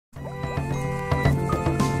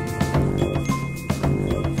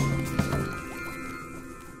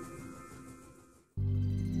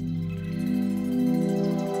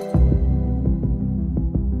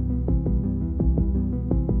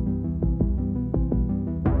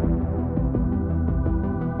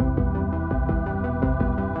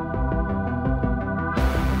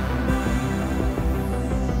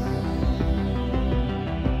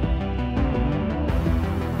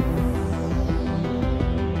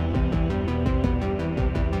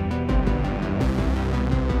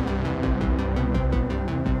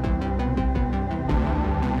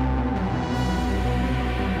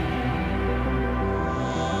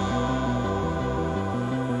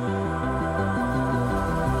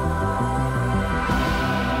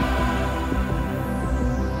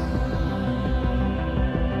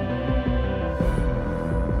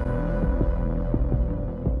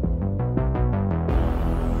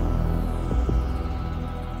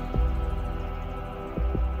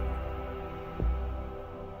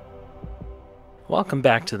Welcome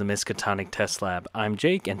back to the Miskatonic Test Lab. I'm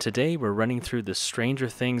Jake, and today we're running through the Stranger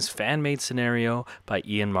Things fan-made scenario by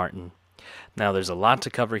Ian Martin. Now, there's a lot to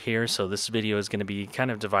cover here, so this video is going to be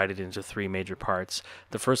kind of divided into three major parts.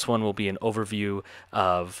 The first one will be an overview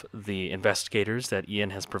of the investigators that Ian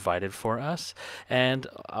has provided for us, and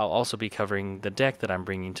I'll also be covering the deck that I'm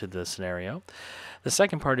bringing to the scenario. The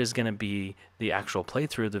second part is going to be the actual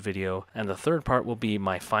playthrough of the video, and the third part will be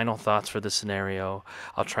my final thoughts for the scenario.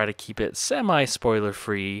 I'll try to keep it semi-spoiler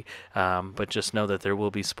free, but just know that there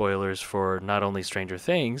will be spoilers for not only Stranger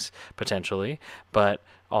Things, potentially, but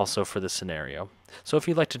also for the scenario. So if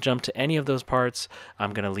you'd like to jump to any of those parts,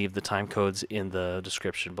 I'm going to leave the time codes in the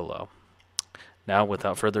description below. Now,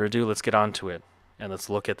 without further ado, let's get on to it, and let's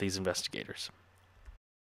look at these investigators.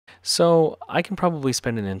 So I can probably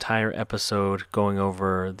spend an entire episode going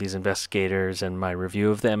over these investigators and my review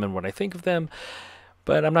of them and what I think of them,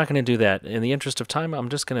 but I'm not going to do that. In the interest of time, I'm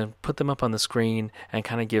just going to put them up on the screen and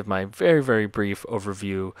kind of give my very, very brief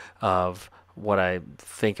overview of what I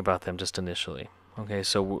think about them just initially. Okay,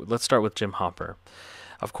 so let's start with Jim Hopper.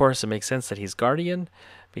 Of course, it makes sense that he's Guardian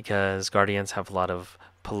because Guardians have a lot of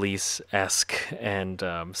police-esque and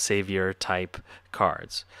savior-type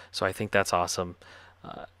cards. So I think that's awesome.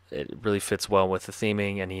 It really fits well with the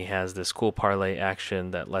theming, and he has this cool parlay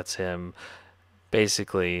action that lets him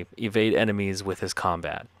basically evade enemies with his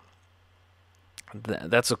combat.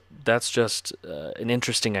 That's just an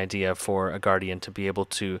interesting idea for a Guardian to be able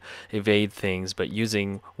to evade things, but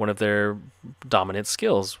using one of their dominant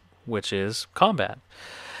skills, which is combat.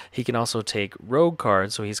 He can also take rogue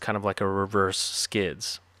cards, so he's kind of like a reverse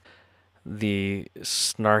Skids. The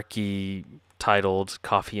snarky titled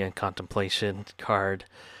Coffee and Contemplation card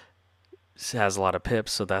has a lot of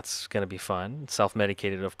pips, so that's going to be fun.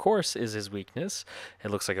 Self-medicated, of course, is his weakness. It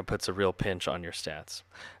looks like it puts a real pinch on your stats.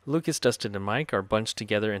 Lucas, Dustin, and Mike are bunched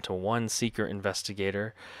together into one Seeker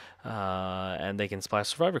Investigator, and they can splash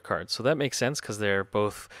Survivor cards. So that makes sense because they're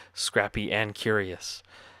both scrappy and curious.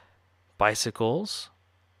 Bicycles,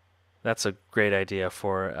 that's a great idea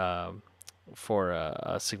for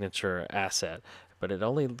a signature asset, but it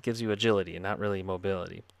only gives you agility and not really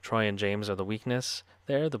mobility. Troy and James are the weakness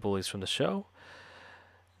there, the bullies from the show.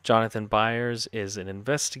 Jonathan Byers is an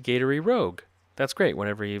investigatory rogue. That's great.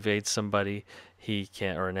 Whenever he evades somebody,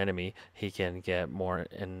 or an enemy, he can get more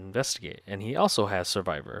investigate. And he also has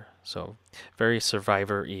Survivor, so very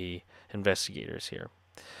Survivor-y investigators here.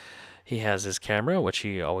 He has his camera, which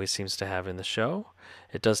he always seems to have in the show.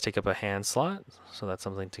 It does take up a hand slot, so that's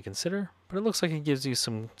something to consider, but it looks like it gives you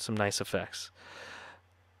some nice effects.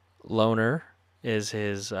 Loner is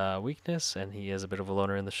his weakness, and he is a bit of a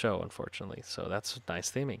loner in the show, unfortunately, so that's nice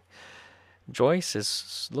theming.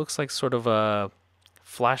 Joyce looks like sort of a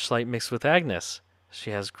flashlight mixed with Agnes. She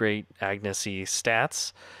has great Agnes-y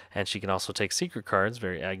stats, and she can also take secret cards,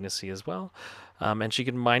 very Agnes-y as well. And she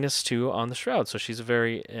can -2 on the Shroud, so she's a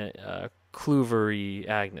very Kluvery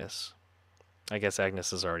Agnes. I guess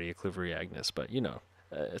Agnes is already a Kluvery Agnes, but you know,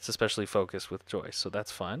 it's especially focused with Joyce, so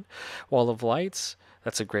that's fun. Wall of Lights,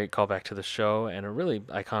 that's a great callback to the show and a really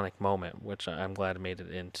iconic moment, which I'm glad made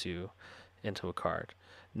it into a card.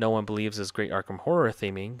 No One Believes is great Arkham Horror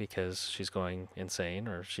theming because she's going insane,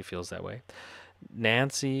 or she feels that way.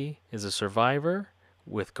 Nancy is a survivor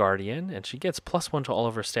with Guardian, and she gets +1 to all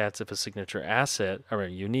of her stats if a signature asset, or a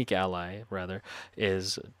unique ally, rather,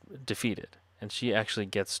 is defeated. And she actually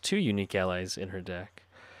gets 2 unique allies in her deck.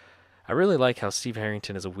 I really like how Steve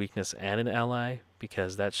Harrington is a weakness and an ally,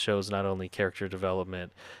 because that shows not only character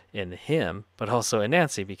development in him, but also in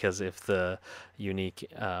Nancy, because if the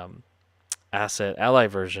unique asset ally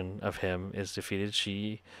version of him is defeated,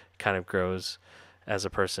 she kind of grows as a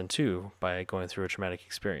person too by going through a traumatic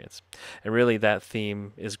experience. And really that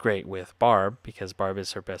theme is great with Barb, because Barb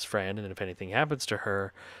is her best friend, and if anything happens to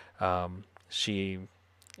her, she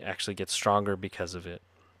actually gets stronger because of it.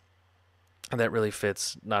 And that really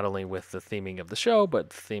fits not only with the theming of the show, but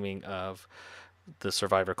the theming of the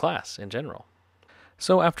Survivor class in general.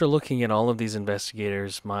 So after looking at all of these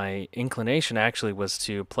investigators, my inclination actually was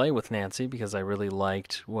to play with Nancy, because I really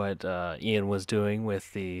liked what Ian was doing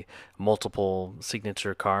with the multiple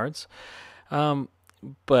signature cards.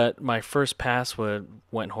 But my first pass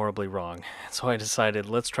went horribly wrong. So I decided,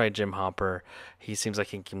 let's try Jim Hopper. He seems like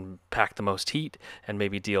he can pack the most heat and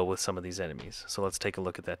maybe deal with some of these enemies. So let's take a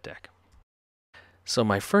look at that deck. So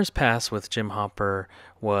my first pass with Jim Hopper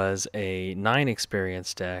was a 9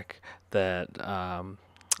 experience deck that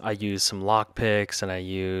I used some lock picks, and I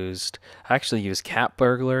actually used Cat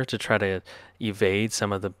Burglar to try to evade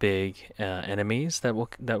some of the big enemies that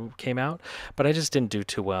came out, but I just didn't do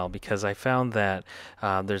too well because I found that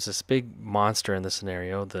there's this big monster in the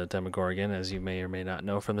scenario, the Demagorgon, as you may or may not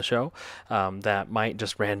know from the show, that might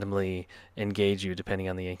just randomly engage you depending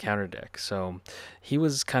on the encounter deck. So he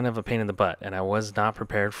was kind of a pain in the butt, and I was not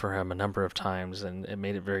prepared for him a number of times, and it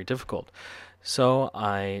made it very difficult. So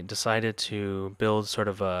I decided to build sort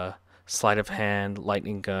of a sleight of hand,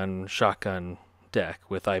 lightning gun, shotgun deck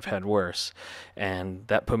with I've had worse, and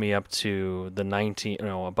that put me up to the 19,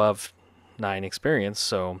 above 9 experience.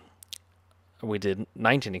 So we did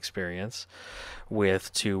 19 experience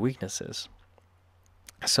with 2 weaknesses.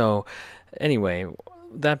 So anyway,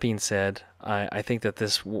 that being said, I think that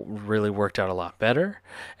this really worked out a lot better,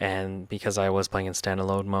 and because I was playing in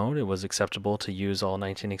standalone mode, it was acceptable to use all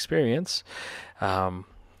 19 experience.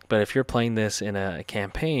 But if you're playing this in a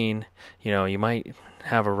campaign, you might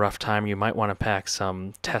have a rough time. You might want to pack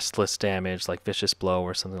some testless damage like Vicious Blow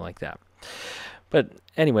or something like that. But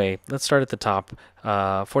anyway, let's start at the top.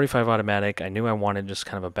 45 automatic. I knew I wanted just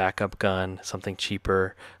kind of a backup gun, something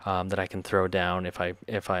cheaper that I can throw down if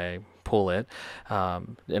I pull it,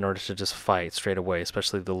 in order to just fight straight away,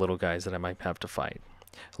 especially the little guys that I might have to fight.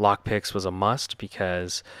 Lockpicks was a must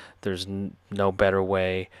because there's no better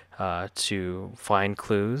way to find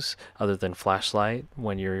clues other than flashlight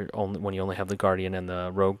when you only have the guardian and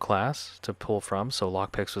the rogue class to pull from. So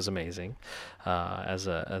lockpicks was amazing as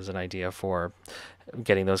an idea for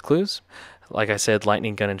getting those clues. Like I said,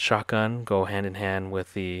 lightning gun and shotgun go hand in hand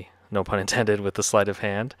with the, no pun intended, with the sleight of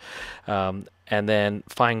hand. And then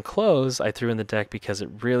Find Clothes I threw in the deck because it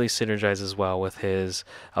really synergizes well with his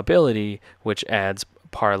ability, which adds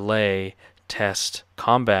Parlay, Test,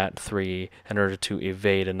 Combat 3 in order to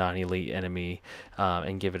evade a non-elite enemy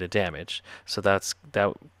and give it a damage. So that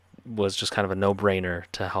was just kind of a no-brainer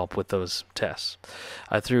to help with those tests.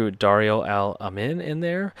 I threw Dario Al Amin in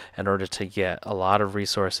there in order to get a lot of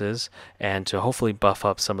resources and to hopefully buff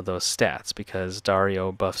up some of those stats, because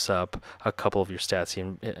Dario buffs up a couple of your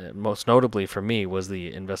stats. Most notably for me was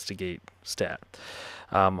the Investigate stat.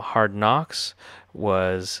 Hard Knocks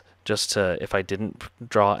was just to, if I didn't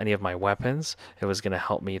draw any of my weapons, it was going to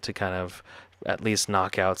help me to kind of at least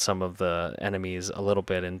knock out some of the enemies a little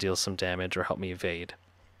bit and deal some damage or help me evade.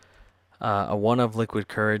 A 1 of Liquid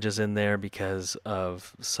Courage is in there because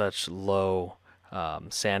of such low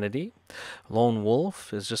sanity. Lone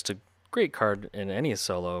Wolf is just a great card in any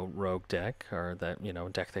solo rogue deck, or that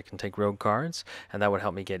deck that can take rogue cards, and that would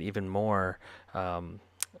help me get even more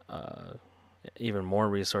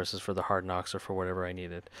resources for the Hard Knocks or for whatever I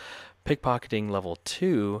needed. Pickpocketing level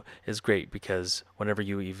 2 is great because whenever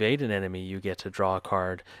you evade an enemy, you get to draw a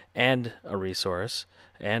card and a resource,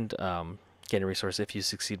 and gain a resource if you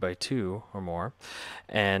succeed by 2 or more,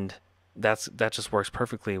 and that just works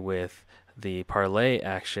perfectly with the parlay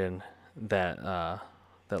action that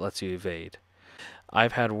lets you evade.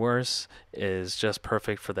 I've Had Worse is just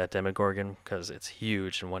perfect for that Demagorgon because it's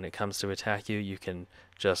huge, and when it comes to attack you, you can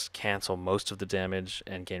just cancel most of the damage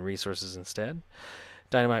and gain resources instead.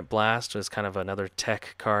 Dynamite Blast is kind of another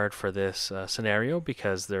tech card for this scenario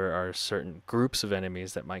because there are certain groups of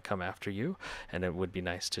enemies that might come after you, and it would be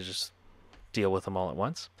nice to just deal with them all at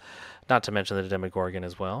once. Not to mention the Demagorgon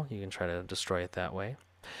as well. You can try to destroy it that way.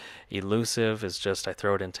 Elusive is just, I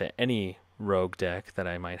throw it into any rogue deck that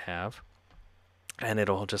I might have, and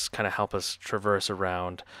it'll just kind of help us traverse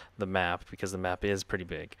around the map because the map is pretty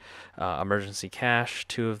big. Emergency Cash,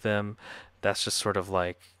 2 of them. That's just sort of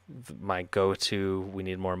like my go-to. We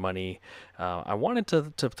need more money. I wanted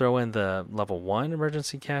to throw in the level 1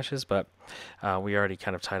 emergency caches, but we already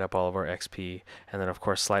kind of tied up all of our XP. And then, of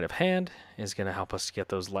course, Sleight of Hand is going to help us get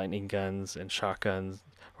those lightning guns and shotguns,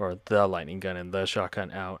 or the lightning gun and the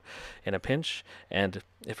shotgun out in a pinch. And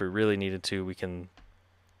if we really needed to, we can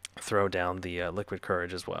throw down the Liquid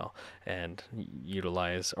Courage as well and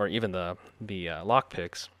utilize, or even the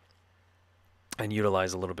lockpicks, and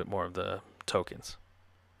utilize a little bit more of the tokens.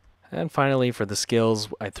 And finally, for the skills,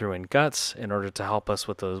 I threw in Guts in order to help us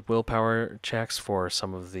with those willpower checks for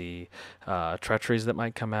some of the treacheries that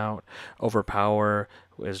might come out. Overpower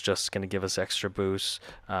is just going to give us extra boosts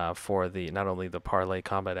for not only the parlay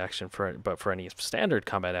combat action, but for any standard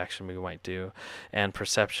combat action we might do. And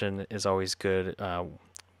Perception is always good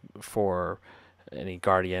for any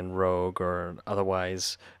guardian, rogue, or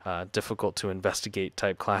otherwise difficult to investigate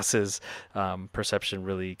type classes. Perception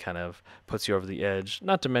really kind of puts you over the edge.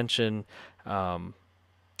 Not to mention,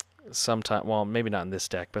 sometimes, well, maybe not in this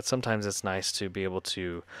deck, but sometimes it's nice to be able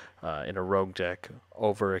to, in a rogue deck,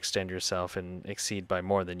 overextend yourself and exceed by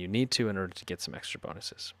more than you need to in order to get some extra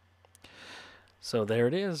bonuses. So there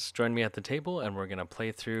it is. Join me at the table, and we're going to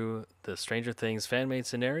play through the Stranger Things fan-made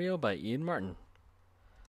scenario by Ian Martin.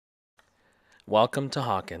 Welcome to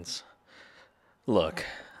Hawkins. Look,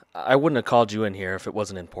 I wouldn't have called you in here if it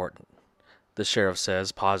wasn't important, the sheriff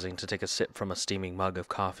says, pausing to take a sip from a steaming mug of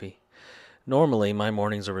coffee. Normally, my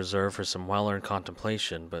mornings are reserved for some well-earned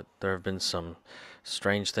contemplation, but there have been some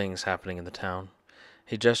strange things happening in the town.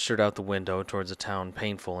 He gestured out the window towards a town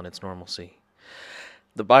painful in its normalcy.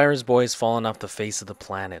 The Byers boy's fallen off the face of the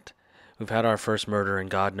planet. We've had our first murder in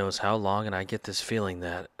God knows how long, and I get this feeling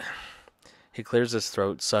that... He clears his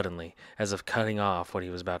throat suddenly, as if cutting off what he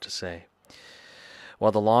was about to say.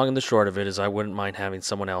 Well, the long and the short of it is I wouldn't mind having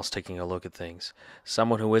someone else taking a look at things.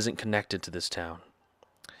 Someone who isn't connected to this town.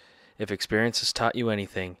 If experience has taught you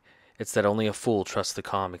anything, it's that only a fool trusts the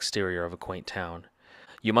calm exterior of a quaint town.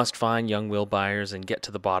 You must find young Will Byers and get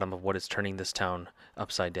to the bottom of what is turning this town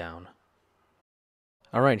upside down.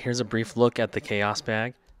 Alright, here's a brief look at the Chaos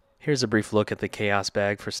Bag. Here's a brief look at the Chaos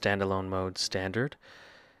Bag for Standalone Mode Standard.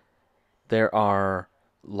 There are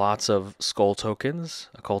lots of skull tokens,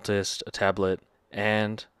 a cultist, a tablet,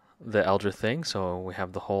 and the Elder thing, so we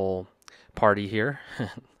have the whole party here.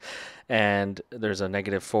 And there's a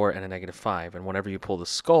 -4 and a -5, and whenever you pull the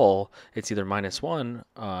skull, it's either -1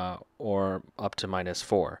 or up to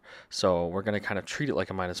 -4. So we're going to kind of treat it like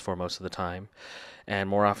a -4 most of the time. And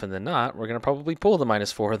more often than not, we're going to probably pull the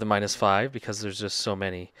 -4 or the -5 because there's just so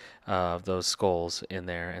many of those skulls in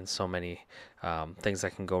there and so many things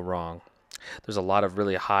that can go wrong. There's a lot of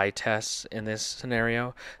really high tests in this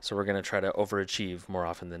scenario, so we're going to try to overachieve more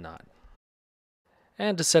often than not.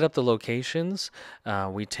 And to set up the locations,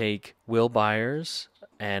 we take Will Byers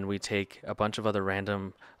and we take a bunch of other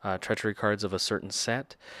random treachery cards of a certain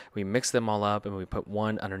set. We mix them all up and we put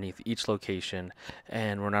one underneath each location,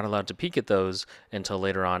 and we're not allowed to peek at those until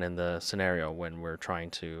later on in the scenario when we're trying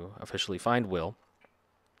to officially find Will.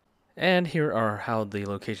 And here are how the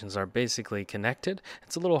locations are basically connected.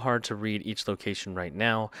 It's a little hard to read each location right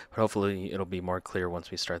now, but hopefully it'll be more clear once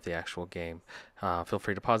we start the actual game. Feel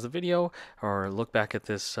free to pause the video or look back at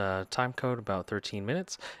this time code about 13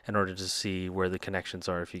 minutes in order to see where the connections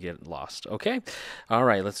are if you get lost. Okay?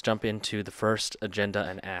 Alright, let's jump into the first agenda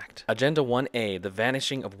and act. Agenda 1A, the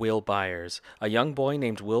vanishing of Will Byers. A young boy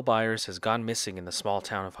named Will Byers has gone missing in the small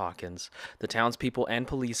town of Hawkins. The townspeople and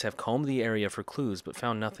police have combed the area for clues but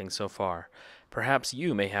found nothing so far. Perhaps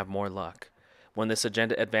you may have more luck. When this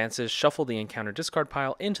agenda advances, shuffle the encounter discard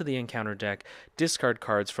pile into the encounter deck, discard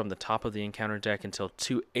cards from the top of the encounter deck until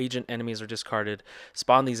 2 agent enemies are discarded,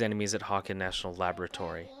 spawn these enemies at Hawkins National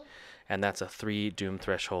Laboratory. And that's a 3 Doom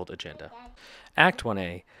Threshold agenda. Act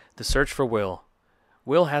 1A, the search for Will.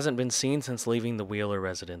 Will hasn't been seen since leaving the Wheeler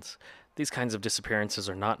residence. These kinds of disappearances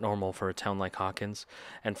are not normal for a town like Hawkins,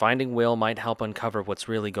 and finding Will might help uncover what's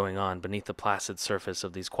really going on beneath the placid surface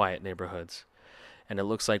of these quiet neighborhoods. And it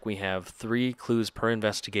looks like we have 3 clues per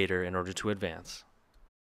investigator in order to advance.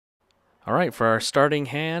 Alright, for our starting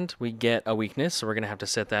hand, we get a weakness, so we're going to have to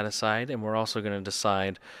set that aside, and we're also going to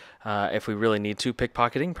decide if we really need to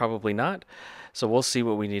pickpocketing, probably not. So we'll see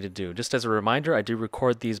what we need to do. Just as a reminder, I do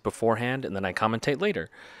record these beforehand, and then I commentate later.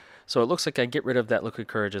 So it looks like I get rid of that Liquid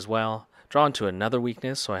Courage as well. Draw into another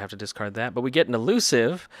weakness, so I have to discard that. But we get an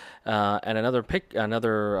Elusive and another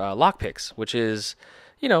lockpicks, which is,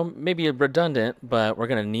 you know, maybe redundant, but we're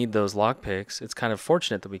going to need those lockpicks. It's kind of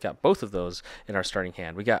fortunate that we got both of those in our starting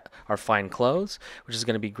hand. We got our Fine Clothes, which is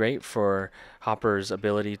going to be great for Hopper's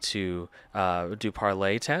ability to do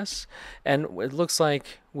parlay tests. And it looks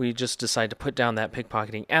like we just decide to put down that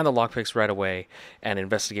pickpocketing and the lockpicks right away and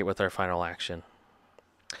investigate with our final action.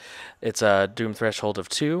 It's a Doom Threshold of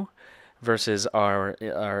 2 versus our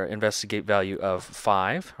investigate value of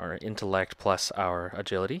 5, our intellect plus our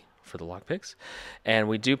agility for the lockpicks. And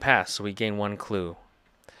we do pass, so we gain 1 clue.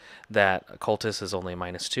 That cultist is only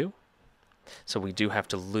 -2. So we do have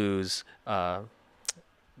to lose one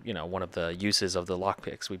of the uses of the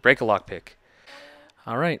lockpicks. We break a lockpick.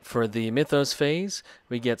 Alright, for the Mythos phase,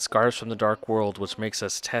 we get Scars from the Dark World, which makes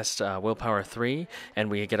us test Willpower 3, and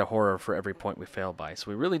we get a horror for every point we fail by. So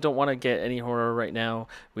we really don't want to get any horror right now.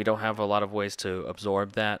 We don't have a lot of ways to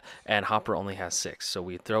absorb that, and Hopper only has 6. So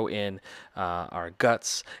we throw in our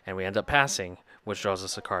Guts, and we end up passing, which draws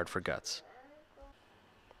us a card for Guts.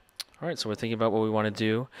 Alright, so we're thinking about what we want to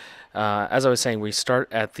do. As I was saying, we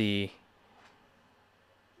start at the...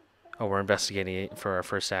 Oh, we're investigating it for our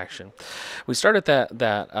first action. We start at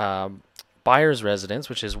that Byers residence,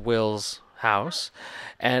 which is Will's house,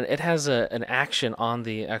 and it has an action on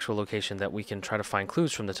the actual location that we can try to find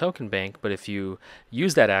clues from the token bank. But if you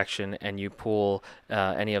use that action and you pull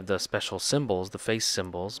any of the special symbols, the face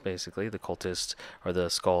symbols, basically the cultist or the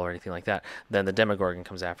skull or anything like that, then the Demagorgon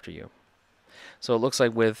comes after you. So it looks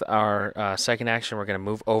like with our second action, we're going to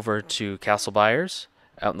move over to Castle Byers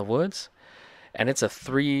out in the woods, and it's a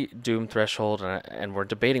 3 doom threshold, and we're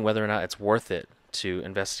debating whether or not it's worth it to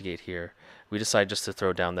investigate here. We decide just to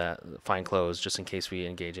throw down that Find Clothes just in case we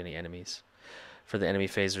engage any enemies. For the enemy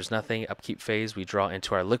phase, there's nothing. Upkeep phase, we draw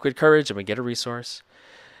into our Liquid Courage and we get a resource.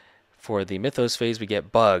 For the Mythos phase, we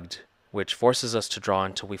get Bugged, which forces us to draw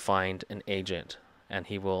until we find an agent, and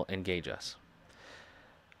he will engage us.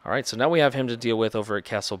 All right, so now we have him to deal with over at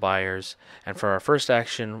Castle Byers, and for our first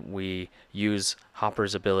action, we use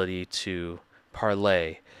Hopper's ability to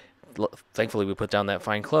parlay. Thankfully, we put down that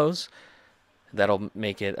Find Clothes. That'll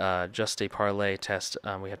make it just a parlay test.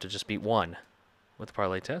 We have to just beat 1 with the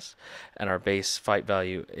parlay test, and our base fight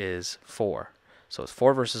value is 4. So it's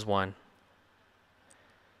 4 versus 1,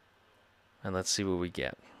 and let's see what we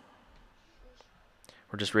get.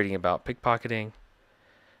 We're just reading about pickpocketing,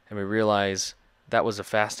 and we realize that was a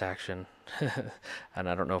fast action, and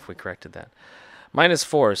I don't know if we corrected that.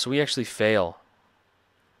 -4, so we actually fail.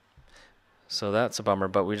 So that's a bummer,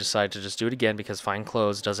 but we decided to just do it again because Find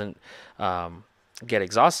Clothes doesn't get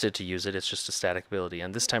exhausted to use it. It's just a static ability.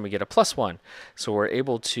 And this time we get a +1. So we're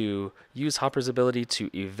able to use Hopper's ability to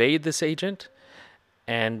evade this agent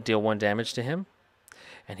and deal 1 damage to him.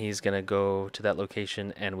 And he's going to go to that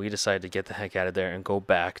location, and we decide to get the heck out of there and go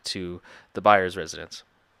back to the Byers residence.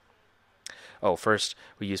 Oh, first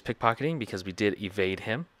we use pickpocketing because we did evade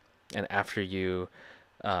him. And after you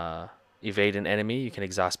evade an enemy, you can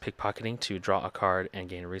exhaust pickpocketing to draw a card and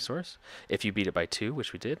gain a resource if you beat it by 2,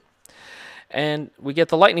 which we did. And we get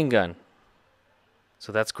the Lightning Gun.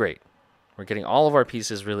 So that's great. We're getting all of our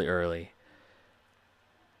pieces really early.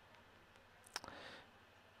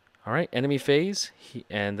 All right, enemy phase.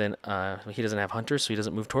 And then he doesn't have Hunter, so he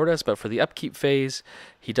doesn't move toward us. But for the upkeep phase,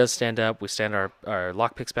 he does stand up. We stand our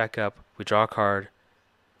lockpicks back up. We draw a card,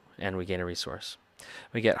 and we gain a resource.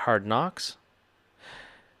 We get Hard Knocks.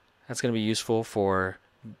 That's going to be useful for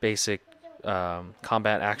basic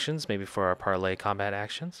combat actions, maybe for our parlay combat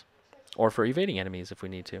actions, or for evading enemies if we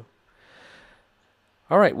need to.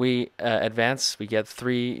 All right, we advance. We get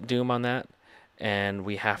 3 doom on that, and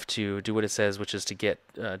we have to do what it says, which is to get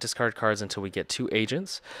discard cards until we get 2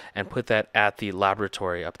 agents, and put that at the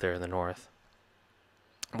laboratory up there in the north.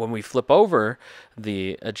 When we flip over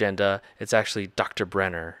the agenda, it's actually Dr.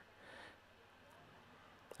 Brenner.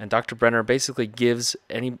 And Dr. Brenner basically gives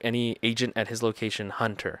any agent at his location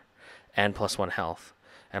Hunter and +1 health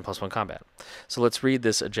and +1 combat. So let's read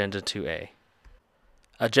this Agenda 2A.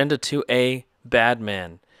 Agenda 2A, Bad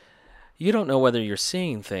Man. You don't know whether you're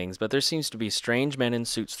seeing things, but there seems to be strange men in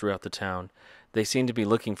suits throughout the town. They seem to be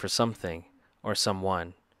looking for something or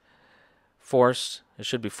someone. Forced, it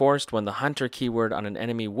should be forced when the Hunter keyword on an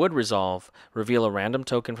enemy would resolve, reveal a random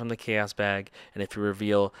token from the Chaos bag, and if you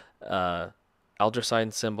reveal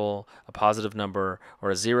Aldraside symbol, a positive number, or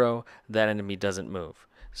a 0, that enemy doesn't move.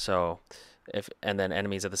 So, and then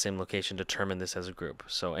enemies at the same location determine this as a group.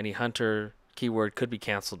 So any Hunter keyword could be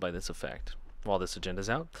canceled by this effect while this agenda is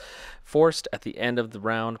out. Forced, at the end of the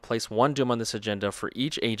round, place 1 doom on this agenda for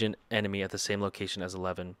each agent enemy at the same location as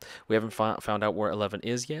 11. We haven't found out where 11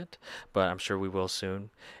 is yet, but I'm sure we will soon.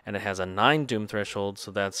 And it has a 9 doom threshold,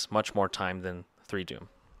 so that's much more time than 3 doom.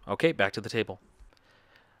 Okay, back to the table.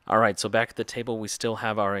 Alright, so back at the table, we still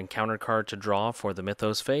have our encounter card to draw for the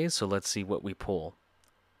Mythos phase, so let's see what we pull.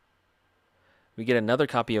 We get another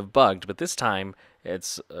copy of Bugged, but this time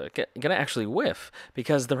it's going to actually whiff,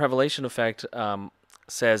 because the Revelation effect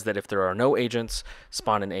says that if there are no agents,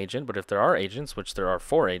 spawn an agent, but if there are agents, which there are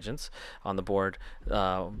 4 agents on the board,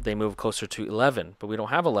 they move closer to 11, but we don't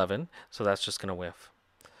have 11, so that's just going to whiff.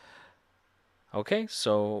 Okay,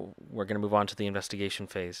 so we're going to move on to the investigation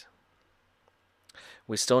phase.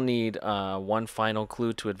 We still need 1 final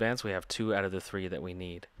clue to advance. We have 2 out of the 3 that we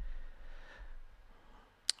need.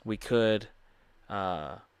 We could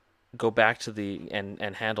go back to the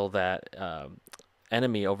and handle that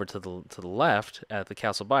enemy over to the left at the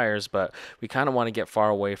Castle Byers, but we kind of want to get far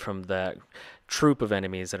away from that troop of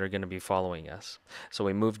enemies that are going to be following us. So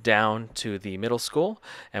we move down to the middle school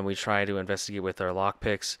and we try to investigate with our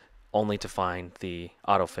lockpicks, only to find the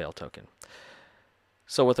auto fail token.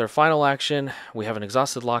 So with our final action, we haven't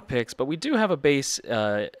exhausted lockpicks, but we do have a base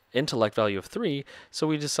intellect value of 3, so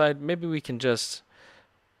we decide maybe we can just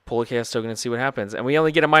pull a chaos token and see what happens. And we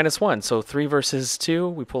only get a -1. So 3 versus 2,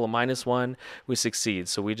 we pull a -1, we succeed.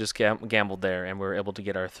 So we just gambled there, and we're able to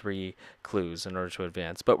get our 3 clues in order to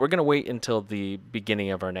advance. But we're going to wait until the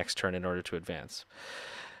beginning of our next turn in order to advance.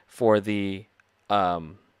 For the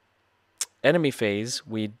enemy phase,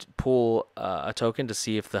 we pull a token to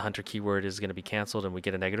see if the hunter keyword is going to be canceled, and we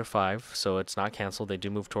get a -5, so it's not canceled. They do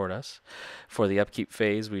move toward us. For the upkeep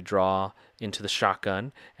phase, we draw into the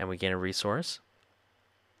shotgun, and we gain a resource.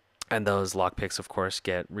 And those lockpicks, of course,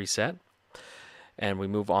 get reset. And we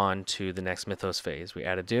move on to the next Mythos phase. We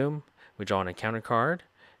add a Doom, we draw an encounter card,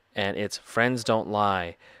 and it's Friends Don't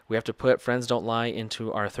Lie. We have to put Friends Don't Lie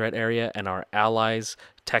into our threat area, and our allies'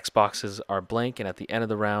 text boxes are blank. And at the end of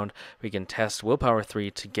the round, we can test Willpower 3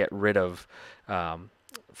 to get rid of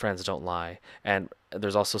Friends Don't Lie. And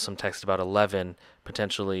there's also some text about 11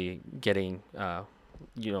 potentially getting,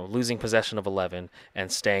 losing possession of 11 and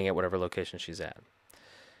staying at whatever location she's at.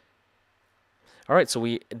 All right, so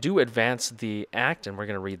we do advance the act, and we're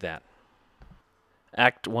going to read that.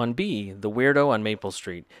 Act 1B, The Weirdo on Maple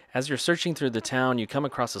Street. As you're searching through the town, you come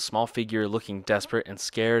across a small figure looking desperate and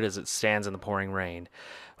scared as it stands in the pouring rain.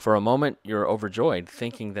 For a moment, you're overjoyed,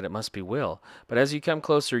 thinking that it must be Will. But as you come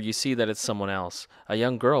closer, you see that it's someone else. A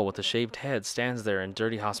young girl with a shaved head stands there in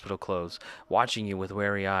dirty hospital clothes, watching you with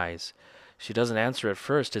wary eyes. She doesn't answer at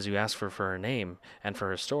first as you ask her for her name and for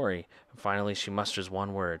her story. Finally, she musters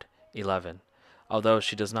one word, 11. Although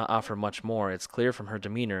she does not offer much more, it's clear from her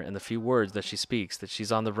demeanor and the few words that she speaks that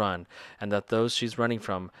she's on the run, and that those she's running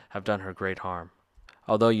from have done her great harm.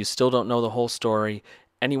 Although you still don't know the whole story,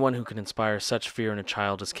 anyone who can inspire such fear in a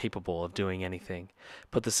child is capable of doing anything.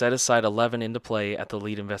 Put the set-aside 11 into play at the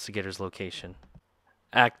lead investigator's location.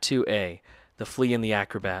 Act 2A, The Flea and the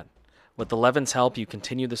Acrobat. With Eleven's help, you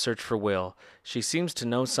continue the search for Will. She seems to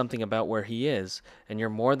know something about where he is, and you're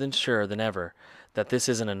more than sure than ever that this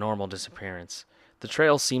isn't a normal disappearance. The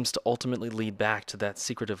trail seems to ultimately lead back to that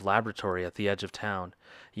secretive laboratory at the edge of town.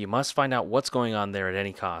 You must find out what's going on there at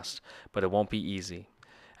any cost, but it won't be easy.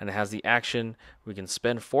 And it has the action, we can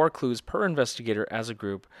spend 4 clues per investigator as a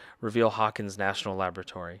group, reveal Hawkins National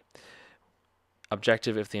Laboratory.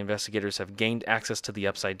 Objective, if the investigators have gained access to the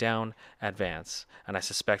Upside Down, advance. And I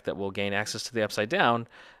suspect that we'll gain access to the Upside Down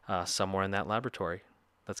somewhere in that laboratory.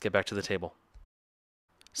 Let's get back to the table.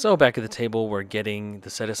 So back at the table, we're getting the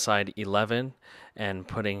set-aside 11 and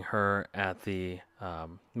putting her at the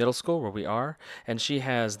middle school where we are. And she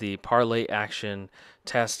has the parlay action,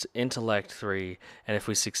 test intellect 3, and if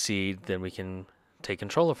we succeed, then we can take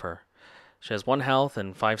control of her. She has 1 health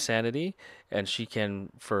and 5 sanity, and she can,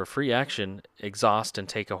 for free action, exhaust and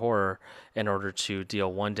take a horror in order to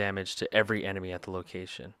deal 1 damage to every enemy at the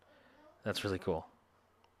location. That's really cool.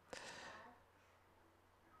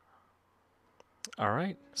 All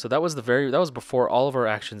right, so that was before all of our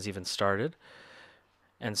actions even started.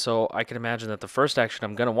 And so I can imagine that the first action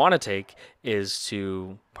I'm going to want to take is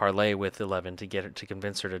to parlay with 11 to get her, to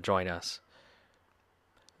convince her to join us.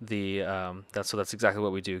 That's exactly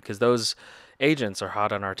what we do, because those agents are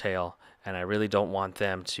hot on our tail, and I really don't want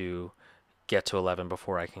them to get to 11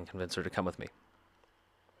 before I can convince her to come with me.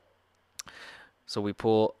 So we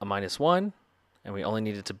pull a -1, and we only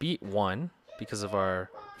needed to beat 1 because of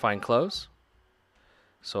our fine clothes.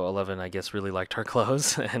 So 11, I guess, really liked our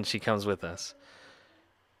clothes, and she comes with us.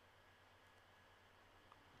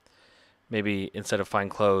 Maybe instead of fine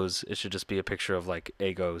clothes, it should just be a picture of, like,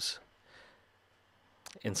 Egos.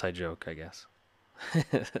 Inside joke, I guess.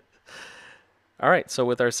 All right, so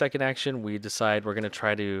with our second action, we decide we're going to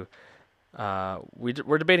try to...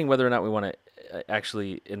 we're debating whether or not we want to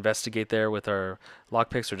actually investigate there with our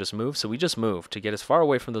lockpicks or just move. So we just move to get as far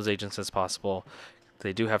away from those agents as possible.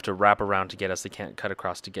 They do have to wrap around to get us. They can't cut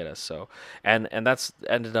across to get us. So, and that's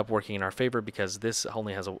ended up working in our favor because this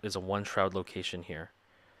only is a 1 shroud location here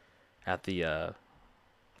at the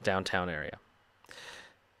downtown area.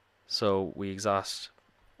 So we exhaust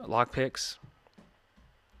lockpicks,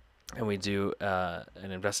 and we do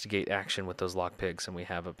an investigate action with those lockpicks, and we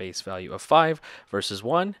have a base value of 5 versus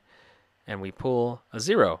 1, and we pull a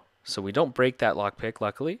 0. So we don't break that lockpick,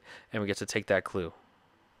 luckily, and we get to take that clue.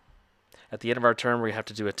 At the end of our turn, we have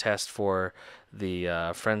to do a test for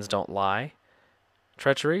the Friends Don't Lie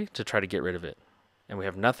treachery to try to get rid of it. And we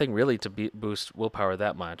have nothing really to boost willpower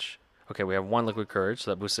that much. Okay, we have 1 liquid courage,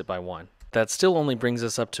 so that boosts it by 1. That still only brings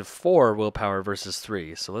us up to 4 willpower versus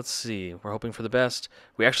 3. So let's see. We're hoping for the best.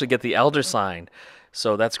 We actually get the Elder Sign.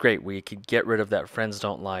 So that's great. We could get rid of that Friends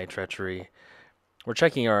Don't Lie treachery. We're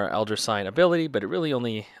checking our Elder Sign ability, but it really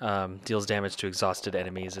only deals damage to exhausted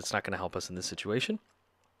enemies. It's not going to help us in this situation.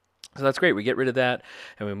 So that's great. We get rid of that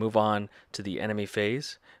and we move on to the enemy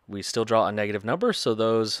phase. We still draw a negative number, so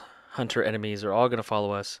those hunter enemies are all going to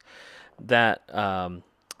follow us. That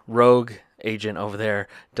rogue agent over there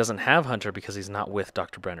doesn't have hunter because he's not with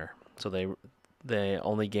Dr. Brenner. So they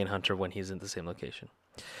only gain hunter when he's in the same location.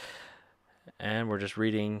 And we're just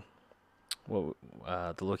reading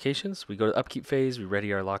the locations. We go to upkeep phase, we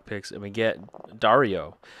ready our lockpicks, and we get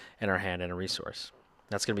Dario in our hand and a resource.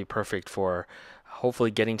 That's going to be perfect for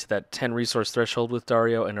hopefully getting to that 10 resource threshold with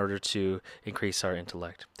Dario in order to increase our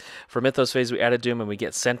intellect. For Mythos phase, we add a Doom and we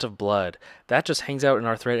get Scent of Blood. That just hangs out in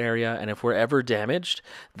our threat area, and if we're ever damaged,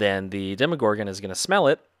 then the Demagorgon is going to smell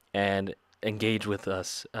it and engage with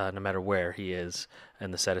us no matter where he is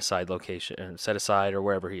in the set aside location, set aside or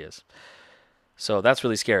wherever he is. So that's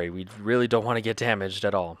really scary. We really don't want to get damaged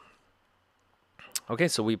at all. Okay,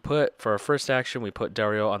 so for our first action, we put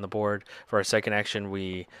Dario on the board. For our second action,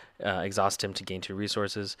 we exhaust him to gain 2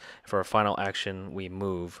 resources. For our final action, we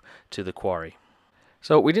move to the quarry.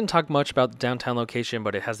 So we didn't talk much about the downtown location,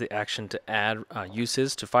 but it has the action to add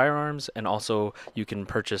uses to firearms, and also you can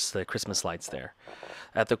purchase the Christmas lights there.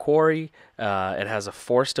 At the quarry, it has a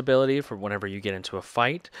forced ability for whenever you get into a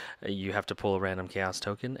fight. You have to pull a random chaos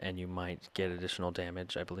token, and you might get additional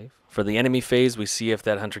damage, I believe. For the enemy phase, we see if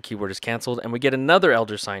that hunter keyword is canceled, and we get another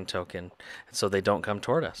Elder Sign token, so they don't come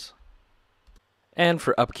toward us. And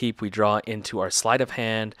for upkeep, we draw into our sleight of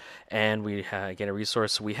hand, and we get a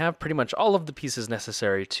resource. So we have pretty much all of the pieces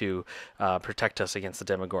necessary to protect us against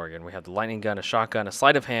the Demagorgon. We have the lightning gun, a shotgun, a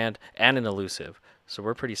sleight of hand, and an elusive. So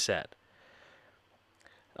we're pretty set.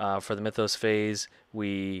 For the Mythos phase,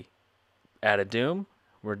 we add a Doom.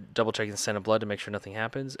 We're double checking the Scent of Blood to make sure nothing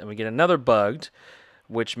happens, and we get another Bugged,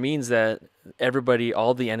 which means that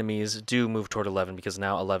all the enemies do move toward 11 because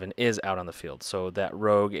now 11 is out on the field. So that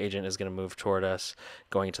rogue agent is going to move toward us,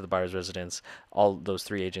 going into the buyer's residence. All those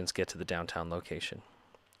 3 agents get to the downtown location.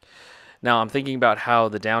 Now I'm thinking about how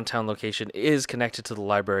the downtown location is connected to the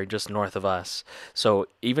library just north of us. So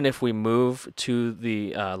even if we move to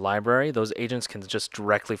the library, those agents can just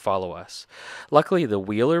directly follow us. Luckily, the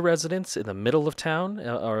Wheeler residence in the middle of town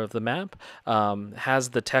or of the map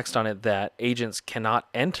has the text on it that agents cannot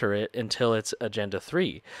enter it until it's Agenda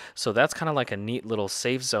 3. So that's kind of like a neat little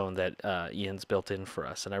safe zone that Ian's built in for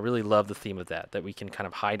us. And I really love the theme of that we can kind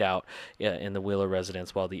of hide out in the Wheeler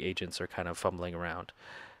residence while the agents are kind of fumbling around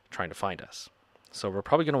trying to find us. So we're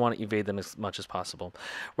probably going to want to evade them as much as possible.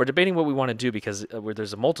 We're debating what we want to do because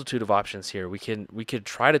there's a multitude of options here. We could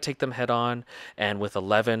try to take them head on, and with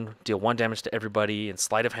 11 deal 1 damage to everybody, and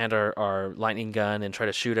sleight of hand our lightning gun and try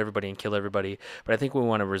to shoot everybody and kill everybody. But I think we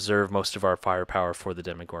want to reserve most of our firepower for the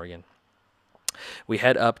Demagorgon. We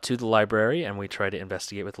head up to the library and we try to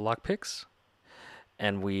investigate with the lockpicks,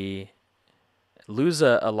 and we lose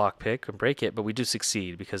a lockpick and break it, but we do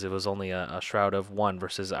succeed because it was only a shroud of 1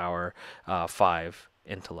 versus our 5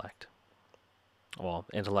 intellect. Well,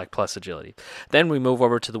 intellect plus agility. Then we move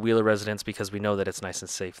over to the Wheeler residence because we know that it's nice and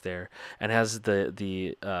safe there, and has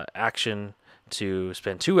the action to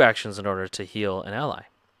spend 2 actions in order to heal an ally.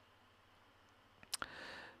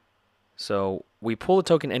 So we pull a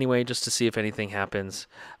token anyway just to see if anything happens.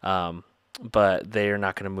 But they're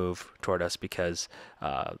not going to move toward us because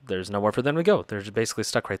there's nowhere for them to go. They're just basically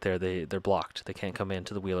stuck right there. They're blocked. They can't come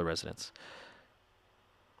into the Wheeler residence.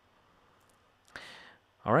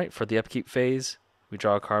 All right, for the upkeep phase, we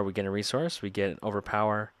draw a card, we get a resource, we get an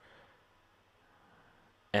overpower,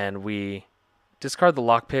 and we discard the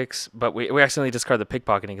lockpicks, but we accidentally discard the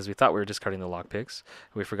pickpocketing because we thought we were discarding the lockpicks.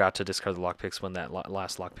 We forgot to discard the lockpicks when that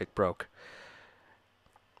last lockpick broke.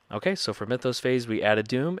 Okay, so for Mythos phase, we add a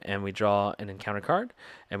Doom, and we draw an encounter card,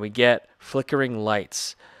 and we get Flickering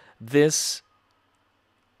Lights. This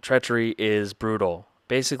treachery is brutal.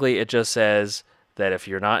 Basically, it just says that if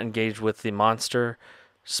you're not engaged with the monster,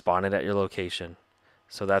 spawn it at your location.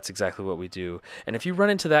 So that's exactly what we do. And if you run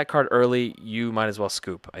into that card early, you might as well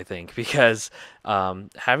scoop, I think, because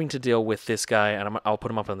having to deal with this guy, and I'll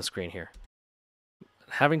put him up on the screen here.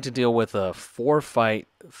 Having to deal with a 4 fight,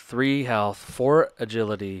 3 health, 4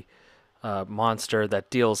 agility monster that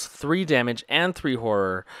deals 3 damage and 3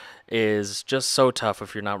 horror is just so tough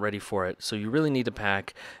if you're not ready for it. So you really need to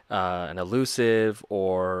pack an elusive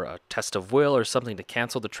or a test of will or something to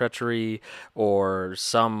cancel the treachery, or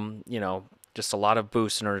some, just a lot of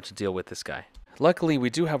boost in order to deal with this guy. Luckily, we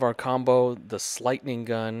do have our combo, the Sleightning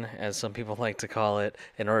Gun, as some people like to call it,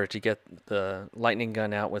 in order to get the lightning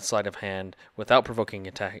gun out with sleight of hand without provoking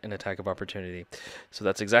an attack of opportunity. So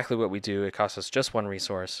that's exactly what we do. It costs us just 1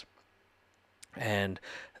 resource, and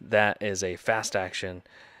that is a fast action.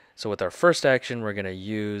 So with our first action, we're going to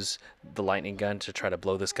use the lightning gun to try to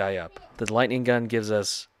blow this guy up. The lightning gun gives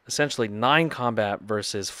us essentially 9 combat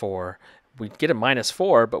versus 4. We get a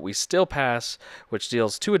 -4, but we still pass, which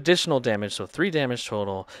deals 2 additional damage, so 3 damage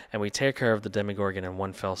total, and we take care of the Demagorgon in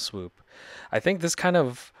one fell swoop. I think this kind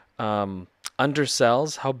of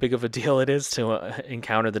undersells how big of a deal it is to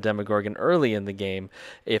encounter the Demagorgon early in the game.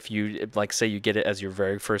 If you, like, say you get it as your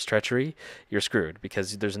very first treachery, you're screwed,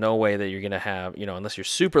 because there's no way that you're going to have, unless you're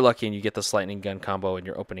super lucky and you get the Sleightning Gun combo in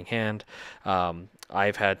your opening hand.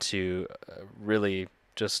 I've had to really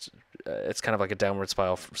just it's kind of like a downward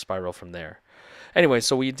spiral from there. Anyway,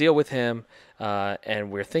 so we deal with him,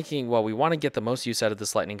 and we're thinking, well, we want to get the most use out of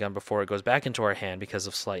this Lightning Gun before it goes back into our hand because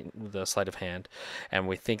of the sleight of hand, and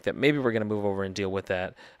we think that maybe we're going to move over and deal with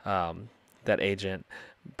that agent,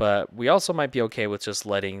 but we also might be okay with just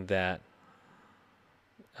letting that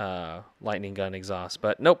Lightning Gun exhaust.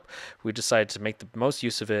 But nope, we decided to make the most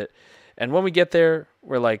use of it, and when we get there,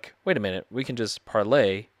 we're like, wait a minute, we can just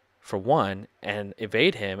parlay for 1 and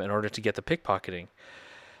evade him in order to get the pickpocketing.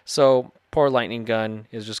 So poor Lightning Gun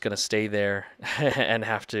is just going to stay there and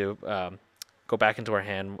have to go back into our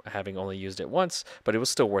hand, having only used it once, but it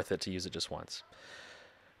was still worth it to use it just once.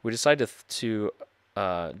 We decided to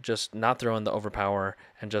just not throw in the overpower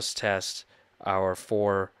and just test our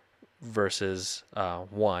 4 versus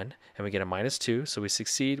 1, and we get a -2, so we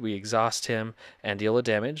succeed. We exhaust him and deal a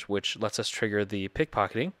damage, which lets us trigger the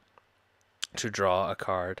pickpocketing to draw a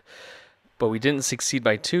card, but we didn't succeed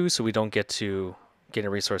by 2, so we don't get to gain a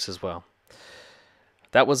resource as well.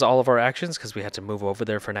 That was all of our actions because we had to move over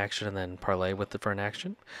there for an action and then parlay with it for an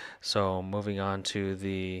action. So moving on to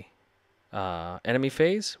the enemy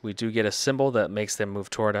phase, we do get a symbol that makes them move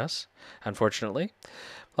toward us, unfortunately.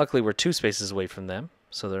 Luckily, we're 2 spaces away from them,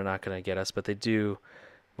 so they're not going to get us, but they do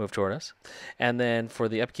move toward us. And then for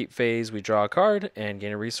the upkeep phase, we draw a card and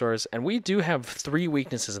gain a resource, and we do have 3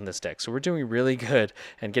 weaknesses in this deck, so we're doing really good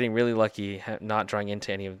and getting really lucky not drawing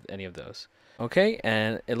into any of those. Okay,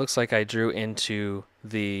 and it looks like I drew into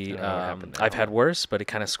the I've Had Worse, but it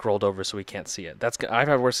kind of scrolled over so we can't see it. I've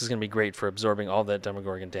Had Worse is going to be great for absorbing all that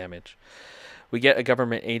Demagorgon damage. We get a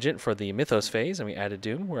government agent for the Mythos phase, and we added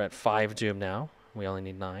Doom. We're at 5 Doom now. We only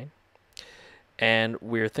need 9. And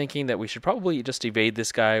we're thinking that we should probably just evade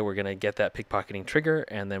this guy. We're going to get that pickpocketing trigger,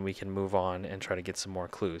 and then we can move on and try to get some more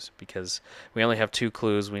clues. Because we only have 2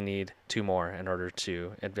 clues, we need 2 more in order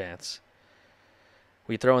to advance.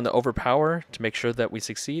 We throw in the Overpower to make sure that we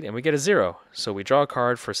succeed, and we get a 0. So we draw a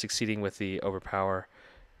card for succeeding with the Overpower.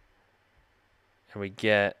 And we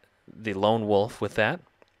get the Lone Wolf with that.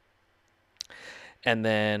 And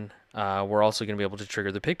then we're also going to be able to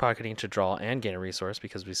trigger the pickpocketing to draw and gain a resource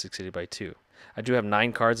because we succeeded by 2. I do have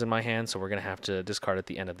 9 cards in my hand, so we're going to have to discard at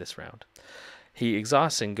the end of this round. He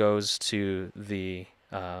exhausts and goes to the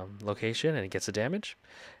location, and he gets a damage.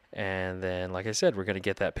 And then, like I said, we're going to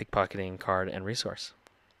get that pickpocketing card and resource.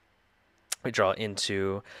 We draw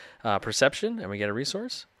into Perception, and we get a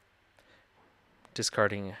resource.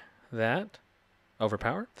 Discarding that.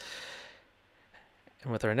 Overpower.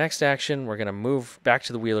 And with our next action, we're going to move back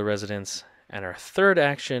to the Wheeler residence. And our third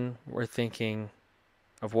action, we're thinking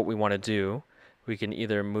of what we want to do. We can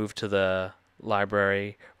either move to the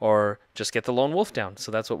library or just get the Lone Wolf down.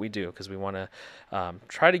 So that's what we do, because we want to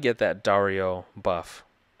try to get that Dario buff.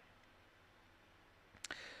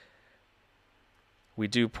 We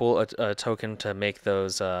do pull a token to make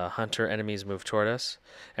those hunter enemies move toward us.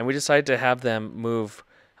 And we decide to have them move,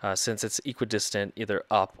 since it's equidistant, either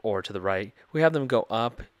up or to the right. We have them go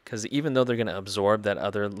up, because even though they're going to absorb that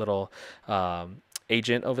other little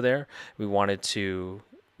agent over there, we wanted to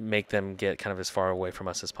make them get kind of as far away from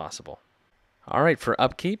us as possible. All right, for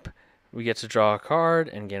upkeep, we get to draw a card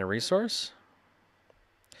and gain a resource.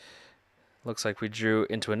 Looks like we drew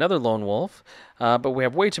into another Lone Wolf, but we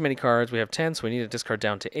have way too many cards. We have 10, so we need to discard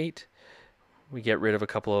down to 8. We get rid of a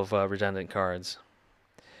couple of redundant cards.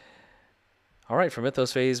 All right, for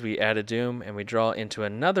Mythos phase, we added Doom, and we draw into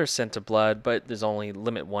another Scent of Blood, but there's only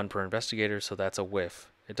limit 1 per investigator, so that's a whiff.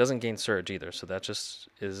 It doesn't gain Surge either, so that just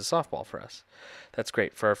is a softball for us. That's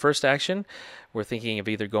great. For our first action, we're thinking of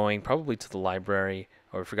either going probably to the library,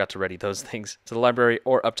 or we forgot to ready those things, to the library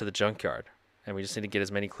or up to the junkyard. And we just need to get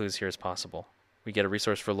as many clues here as possible. We get a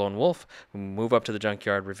resource for Lone Wolf. We move up to the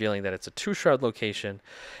junkyard, revealing that it's a 2-shroud location,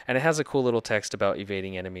 and it has a cool little text about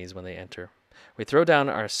evading enemies when they enter. We throw down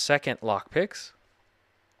our second lockpicks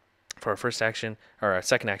for our first action, or our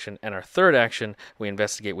second action, and our third action, we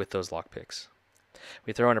investigate with those lockpicks.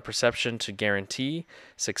 We throw in a Perception to guarantee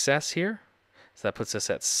success here. So that puts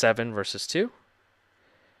us at 7 versus 2.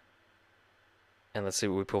 And let's see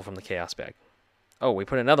what we pull from the Chaos bag. Oh, we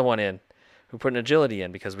put another one in. We put an Agility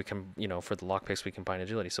in because we can, for the lockpicks we combine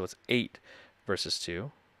Agility. So it's 8 versus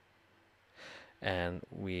 2. and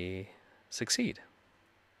we succeed.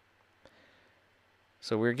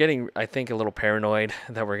 So we're getting, I think, a little paranoid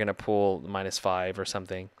that we're going to pull -5 or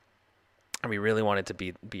something, and we really wanted to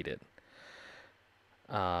beat it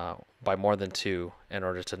by more than 2 in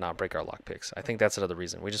order to not break our lockpicks. I think that's another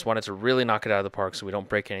reason. We just wanted to really knock it out of the park so we don't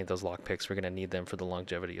break any of those lockpicks. We're going to need them for the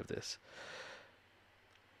longevity of this.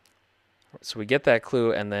 So we get that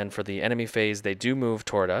clue, and then for the enemy phase, they do move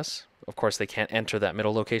toward us. Of course, they can't enter that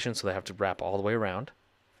middle location, so they have to wrap all the way around.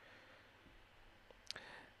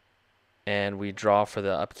 And we draw for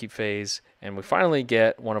the upkeep phase, and we finally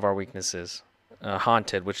get one of our weaknesses,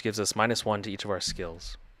 Haunted, which gives us -1 to each of our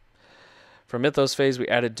skills. For Mythos phase, we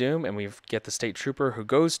added Doom, and we get the State Trooper, who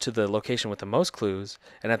goes to the location with the most clues,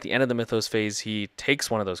 and at the end of the Mythos phase, he takes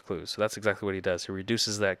one of those clues. So that's exactly what he does. He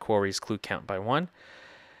reduces that quarry's clue count by 1.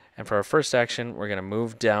 And for our first action, we're going to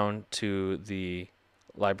move down to the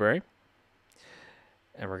library,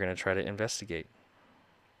 and we're going to try to investigate.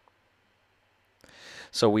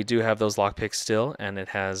 So we do have those lockpicks still, and it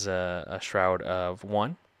has a shroud of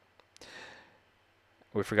 1.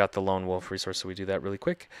 We forgot the lone wolf resource, so we do that really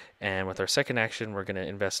quick. And with our second action, we're going to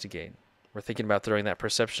investigate. We're thinking about throwing that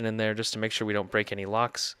perception in there just to make sure we don't break any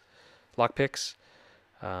lockpicks.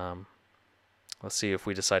 Let's see if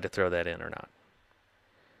we decide to throw that in or not.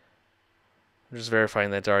 I'm just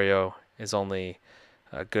verifying that Dario is only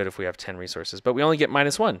good if we have 10 resources. But we only get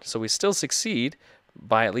 -1, so we still succeed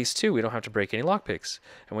by at least 2. We don't have to break any lockpicks.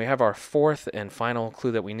 And we have our fourth and final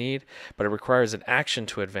clue that we need, but it requires an action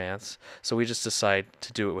to advance, so we just decide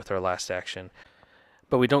to do it with our last action.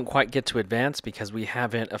 But we don't quite get to advance because we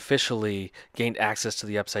haven't officially gained access to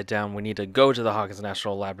the Upside Down. We need to go to the Hawkins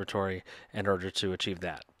National Laboratory in order to achieve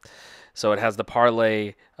that. So it has the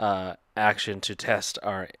parlay action to test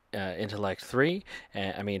our intellect 4,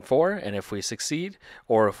 and if we succeed,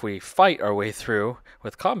 or if we fight our way through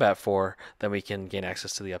with combat 4, then we can gain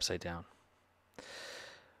access to the Upside Down.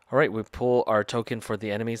 All right, we pull our token for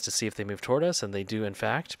the enemies to see if they move toward us, and they do in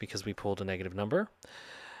fact, because we pulled a negative number.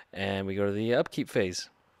 And we go to the upkeep phase.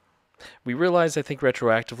 We realized, I think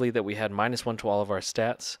retroactively, that we had -1 to all of our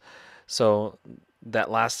stats, so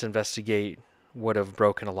that last investigate would have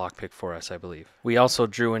broken a lockpick for us, I believe. We also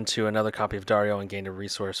drew into another copy of Dario and gained a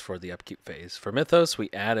resource for the upkeep phase. For Mythos, we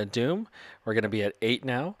add a Doom. We're going to be at 8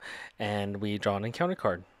 now, and we draw an encounter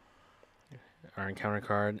card. Our encounter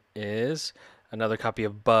card is another copy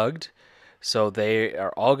of Bugged. So they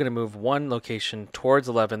are all going to move one location towards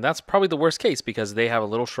 11. That's probably the worst case because they have a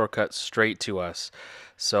little shortcut straight to us.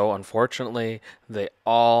 So unfortunately, they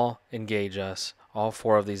all engage us, all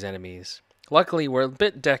 4 of these enemies. Luckily, we're a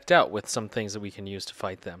bit decked out with some things that we can use to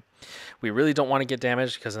fight them. We really don't want to get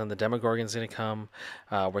damaged because then the Demagorgon's going to come.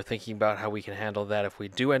 We're thinking about how we can handle that. If we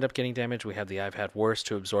do end up getting damaged, we have the I've Had Worse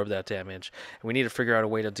to absorb that damage. And we need to figure out a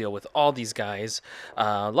way to deal with all these guys.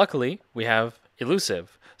 Luckily, we have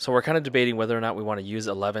Elusive. So we're kind of debating whether or not we want to use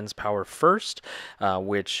 11's power first,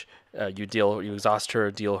 which you exhaust her,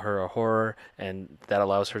 deal her a horror, and that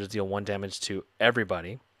allows her to deal 1 damage to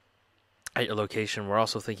everybody at your location. We're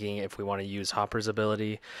also thinking if we want to use Hopper's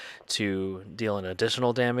ability to deal an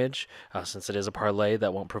additional damage, since it is a parlay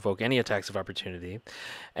that won't provoke any attacks of opportunity.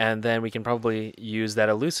 And then we can probably use that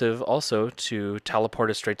Elusive also to teleport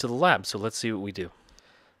us straight to the lab. So let's see what we do.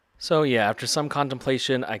 So yeah, after some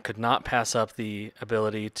contemplation, I could not pass up the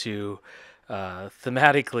ability to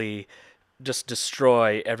thematically just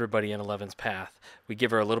destroy everybody in 11's path. We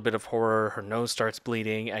give her a little bit of horror, her nose starts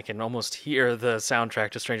bleeding. I can almost hear the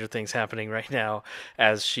soundtrack to Stranger Things happening right now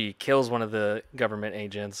as she kills one of the government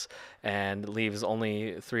agents and leaves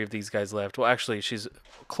only 3 of these guys left. Well, actually, she's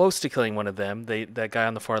close to killing one of them. That guy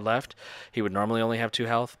on the far left, he would normally only have 2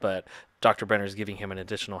 health, but Dr. Brenner's giving him an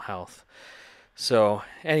additional health. So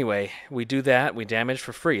anyway, we do that. We damage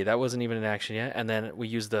for free. That wasn't even an action yet. And then we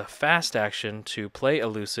use the fast action to play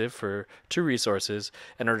Elusive for 2 resources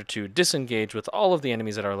in order to disengage with all of the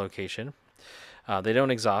enemies at our location. They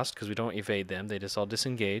don't exhaust because we don't evade them. They just all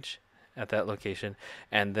disengage at that location.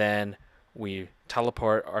 And then we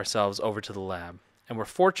teleport ourselves over to the lab. And we're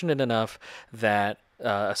fortunate enough that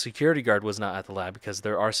a security guard was not at the lab because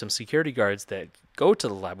there are some security guards that go to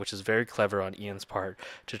the lab, which is very clever on Ian's part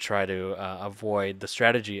to try to avoid the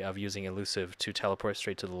strategy of using Elusive to teleport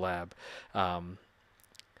straight to the lab.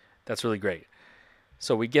 That's really great.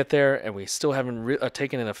 So we get there and we still haven't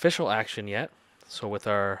taken an official action yet. So with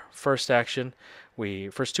our first 2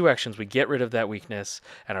 actions, we get rid of that weakness,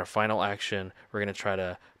 and our final action, we're going to try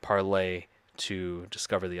to parlay to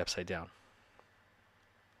discover the Upside Down.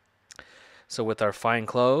 So with our fine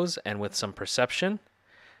clothes and with some perception,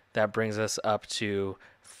 that brings us up to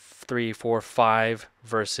 3, 4, 5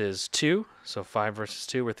 versus 2. So 5 versus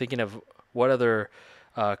 2. We're thinking of what other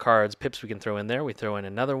cards, pips we can throw in there. We throw in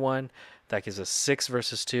another one. That gives us 6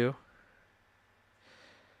 versus 2.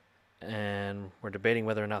 And we're debating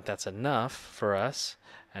whether or not that's enough for us.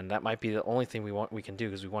 And that might be the only thing we can do,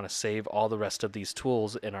 because we want to save all the rest of these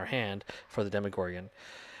tools in our hand for the Demagorgon.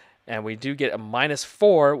 And we do get a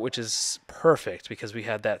 -4, which is perfect because we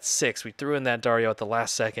had that 6. We threw in that Dario at the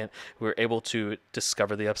last second. We were able to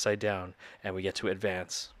discover the Upside Down, and we get to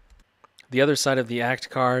advance. The other side of the Act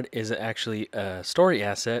card is actually a story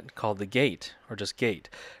asset called the Gate, or just Gate.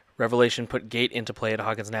 Revelation put Gate into play at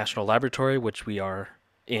Hawkins National Laboratory, which we are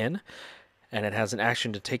in, and it has an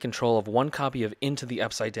action to take control of one copy of Into the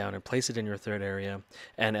Upside Down and place it in your threat area.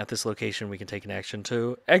 And at this location, we can take an action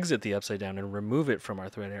to exit the Upside Down and remove it from our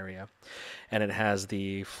threat area. And it has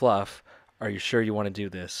the fluff, "Are you sure you want to do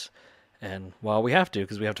this?" And, well, we have to,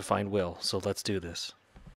 because we have to find Will, so let's do this.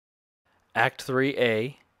 Act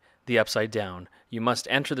 3A, the Upside Down. You must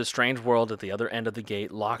enter the strange world at the other end of the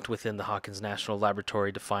gate, locked within the Hawkins National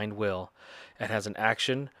Laboratory, to find Will. It has an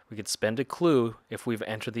action. We could spend a clue if we've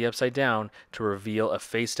entered the Upside Down to reveal a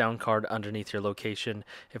face-down card underneath your location.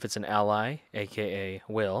 If it's an ally, aka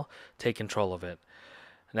Will, take control of it.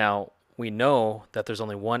 Now, we know that there's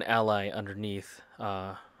only one ally underneath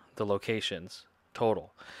the locations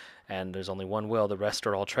total. And there's only one Will. The rest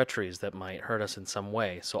are all treacheries that might hurt us in some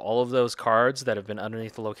way. So all of those cards that have been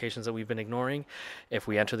underneath the locations that we've been ignoring, if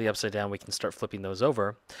we enter the Upside Down, we can start flipping those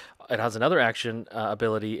over. It has another action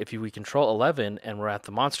ability. If we control 11 and we're at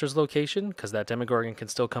the monster's location, because that Demagorgon can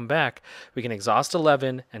still come back, we can exhaust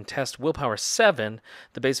 11 and test willpower 7.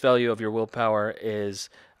 The base value of your willpower is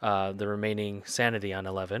the remaining sanity on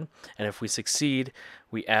 11. And if we succeed,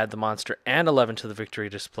 we add the monster and 11 to the victory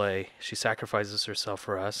display. She sacrifices herself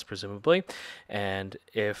for us, presumably. And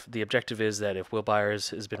if the objective is that if Will Byers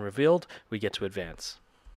has been revealed, we get to advance.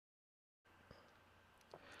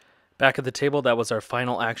 Back at the table, that was our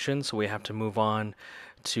final action, so we have to move on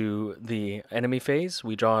to the enemy phase.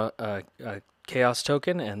 We draw a chaos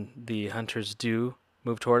token, and the hunters do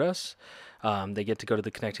move toward us. They get to go to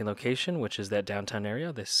the connecting location, which is that downtown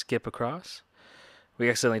area. They skip across. We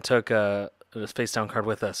accidentally took a face down card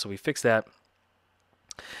with us, so we fix that.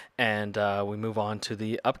 And we move on to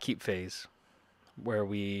the upkeep phase, where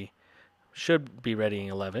we should be readying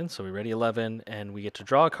 11. So we ready 11, and we get to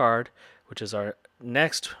draw a card, which is our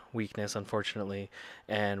next weakness, unfortunately,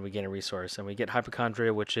 and we gain a resource. And we get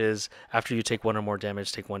Hypochondria, which is after you take 1 or more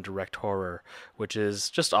damage, take 1 direct horror, which is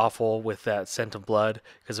just awful with that scent of blood,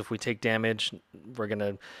 because if we take damage, we're going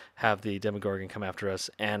to have the Demagorgon come after us,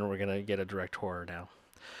 and we're going to get a direct horror now.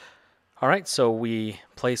 All right, so we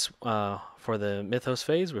place, for the Mythos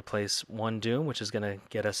phase, we place 1 Doom, which is going to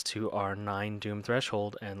get us to our 9 Doom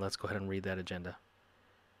threshold, and let's go ahead and read that agenda.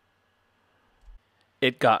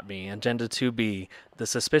 It got me. Agenda 2B. The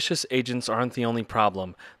suspicious agents aren't the only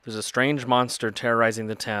problem. There's a strange monster terrorizing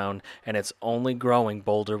the town, and it's only growing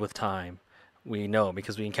bolder with time. We know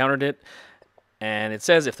because we encountered it, and it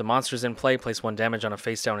says if the monster's in play, place 1 damage on a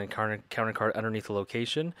face-down encounter card underneath the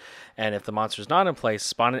location. And if the monster's not in play,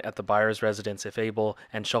 spawn it at the buyer's residence if able,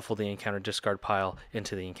 and shuffle the encounter discard pile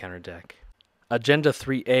into the encounter deck. Agenda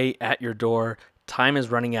 3A, at your door. Time is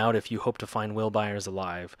running out if you hope to find Will Byers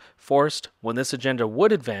alive. Forced, when this agenda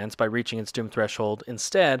would advance by reaching its Doom threshold,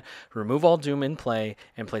 instead, remove all Doom in play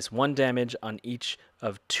and place 1 damage on each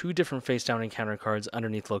of 2 different face-down encounter cards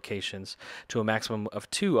underneath locations, to a maximum of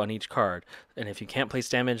 2 on each card. And if you can't place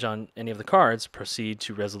damage on any of the cards, proceed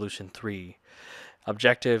to Resolution 3.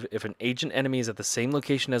 Objective, if an agent enemy is at the same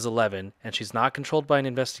location as 11 and she's not controlled by an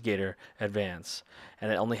investigator, advance.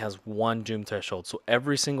 And it only has 1 Doom threshold. So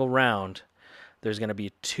every single round, there's going to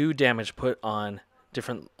be 2 damage put on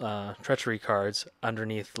different treachery cards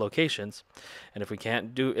underneath locations. And if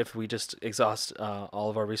we just exhaust all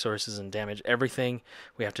of our resources and damage everything,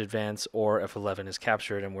 we have to advance. Or if 11 is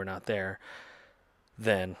captured and we're not there,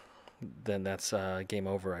 then that's game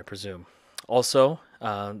over, I presume. Also,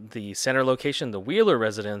 the center location, the Wheeler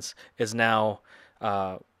residence, is now,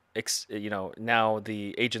 now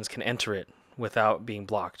the agents can enter it without being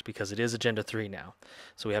blocked, because it is Agenda 3 now.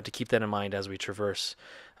 So we have to keep that in mind as we traverse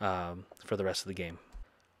for the rest of the game.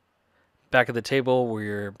 Back at the table,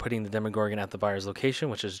 we're putting the Demagorgon at the buyer's location,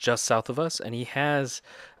 which is just south of us, and he has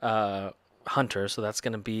Hunter, so that's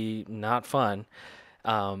going to be not fun.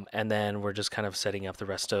 And then we're just kind of setting up the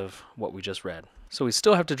rest of what we just read. So we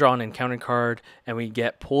still have to draw an encounter card, and we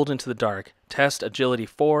get pulled into the dark. Test agility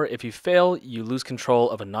 4. If you fail, you lose control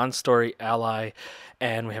of a non-story ally,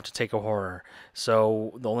 and we have to take a horror.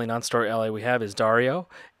 So the only non-story ally we have is Dario,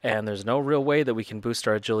 and there's no real way that we can boost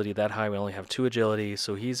our agility that high. We only have 2 agility,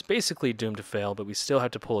 so he's basically doomed to fail, but we still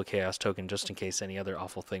have to pull a chaos token just in case any other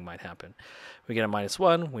awful thing might happen. We get a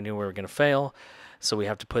 -1. We knew we were going to fail, so we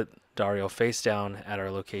have to put Dario face down at our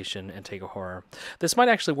location and take a horror. This might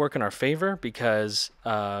actually work in our favor because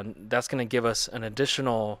that's going to give us an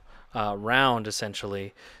additional round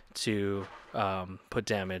essentially to put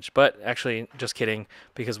damage. But actually, just kidding,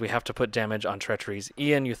 because we have to put damage on treacheries.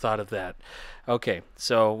 Ian, you thought of that. Okay,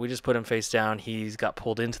 so we just put him face down. He's got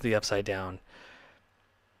pulled into the upside down.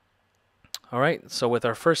 All right, so with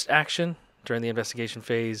our first action during the investigation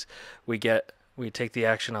phase, we take the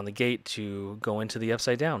action on the gate to go into the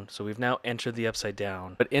upside down. So we've now entered the upside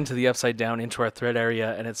down. But into the upside down, into our threat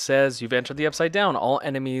area, and it says you've entered the upside down. All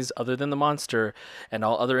enemies other than the monster and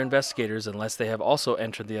all other investigators, unless they have also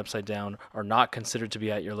entered the upside down, are not considered to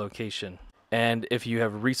be at your location. And if you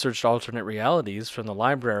have researched alternate realities from the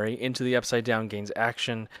library, into the upside down gains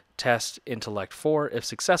action, test, intellect 4. If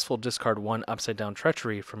successful, discard 1 upside down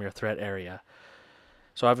treachery from your threat area.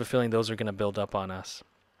 So I have a feeling those are going to build up on us.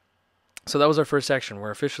 So that was our first action.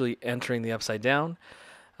 We're officially entering the upside down,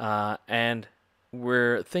 and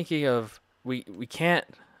we're thinking of we can't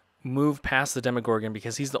move past the Demagorgon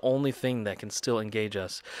because he's the only thing that can still engage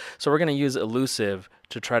us. So we're going to use elusive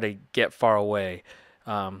to try to get far away.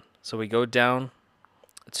 So we go down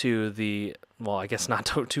to the, well, I guess not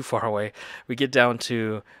too far away. We get down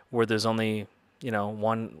to where there's only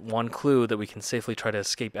one clue that we can safely try to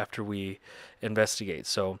escape after we investigate.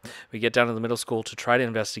 So we get down to the middle school to try to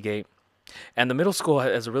investigate. And the middle school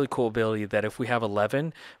has a really cool ability that if we have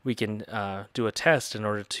 11, we can do a test in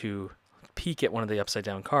order to peek at one of the upside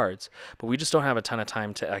down cards. But we just don't have a ton of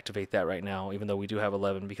time to activate that right now, even though we do have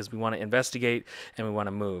 11, because we want to investigate and we want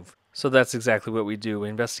to move. So that's exactly what we do. We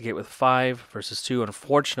investigate with 5 versus 2.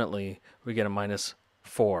 Unfortunately, we get a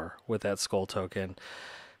 -4 with that skull token.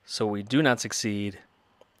 So we do not succeed,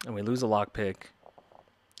 and we lose a lockpick.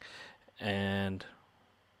 And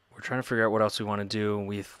we're trying to figure out what else we want to do.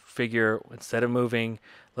 We figure instead of moving,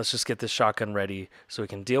 let's just get this shotgun ready so we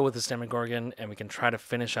can deal with this Demagorgon and we can try to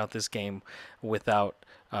finish out this game without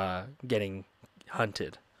getting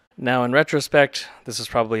hunted. Now, in retrospect, this is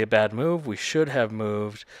probably a bad move. We should have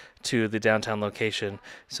moved to the downtown location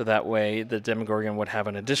so that way the Demagorgon would have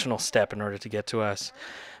an additional step in order to get to us.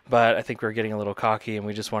 But I think we're getting a little cocky and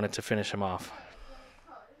we just wanted to finish him off.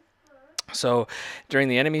 So during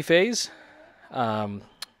the enemy phase,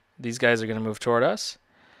 these guys are going to move toward us.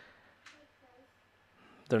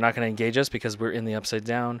 They're not going to engage us because we're in the upside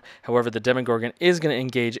down. However, the Demagorgon is going to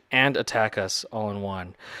engage and attack us all in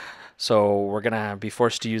one. So we're going to be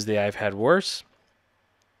forced to use the I've had worse.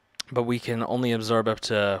 But we can only absorb up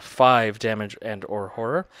to 5 damage and or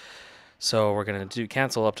horror. So we're going to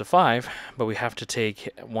cancel up to 5, but we have to take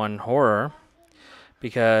 1 horror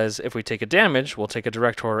because if we take a damage, we'll take a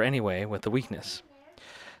direct horror anyway with the weakness.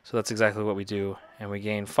 So that's exactly what we do, and we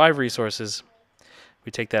gain 5 resources.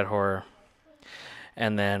 We take that horror,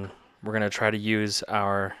 and then we're going to try to use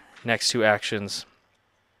our next 2 actions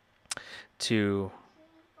to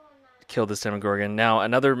kill this Demagorgon. Now,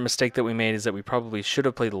 another mistake that we made is that we probably should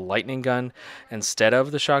have played the Lightning Gun instead of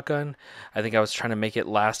the shotgun. I think I was trying to make it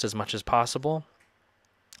last as much as possible,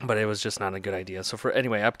 but it was just not a good idea. So for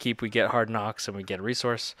anyway, upkeep, we get Hard Knocks and we get a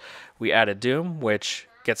resource. We add a Doom, which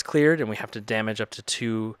gets cleared, and we have to damage up to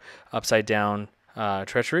 2 upside down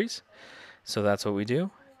treacheries. So that's what we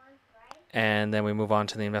do. And then we move on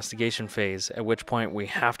to the investigation phase, at which point we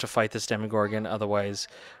have to fight this Demagorgon, otherwise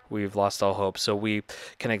we've lost all hope. So we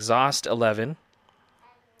can exhaust 11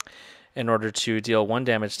 in order to deal 1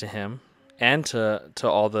 damage to him and to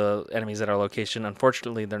all the enemies at our location.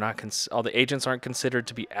 Unfortunately, they're not all the agents aren't considered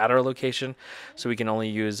to be at our location, so we can only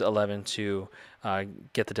use 11 to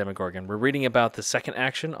get the Demagorgon. We're reading about the second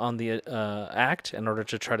action on the act in order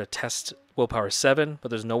to try to test willpower 7, but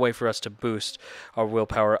there's no way for us to boost our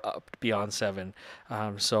willpower up beyond 7.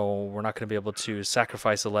 So we're not going to be able to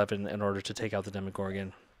sacrifice 11 in order to take out the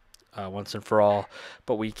Demagorgon once and for all,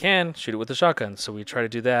 but we can shoot it with the shotgun. So we try to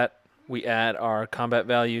do that. We add our combat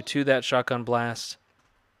value to that shotgun blast.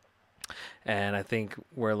 And I think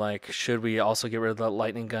we're like, should we also get rid of the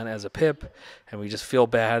Lightning Gun as a pip? And we just feel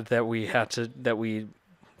bad that we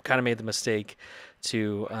kind of made the mistake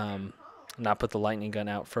to not put the Lightning Gun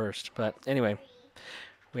out first. But anyway,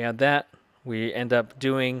 we add that. We end up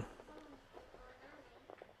doing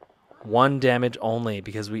 1 damage only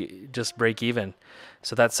because we just break even.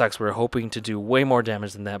 So that sucks. We're hoping to do way more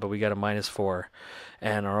damage than that, but we got a -4.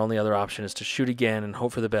 And our only other option is to shoot again and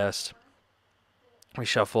hope for the best. We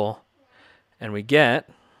shuffle, and we get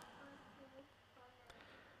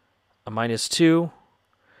a -2,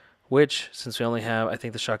 which, since we only have, I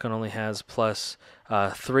think the shotgun only has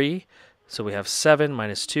 +3, so we have 7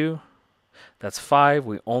 -2. That's 5.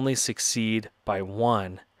 We only succeed by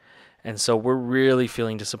 1. And so we're really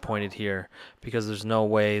feeling disappointed here because there's no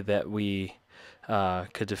way that we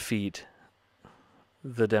could defeat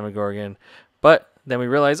the Demagorgon. But then we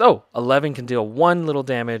realize, oh, 11 can deal 1 little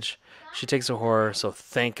damage. She takes a horror, so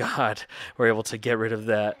thank God we're able to get rid of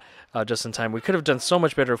that just in time. We could have done so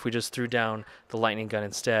much better if we just threw down the lightning gun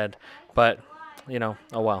instead. But, you know,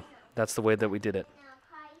 oh well. That's the way that we did it.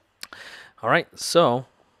 All right, so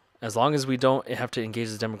as long as we don't have to engage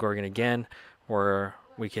the Demagorgon again,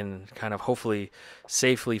 we can kind of hopefully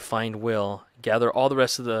safely find Will, gather all the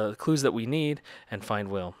rest of the clues that we need, and find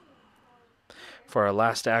Will. For our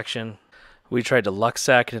last action, we tried to luck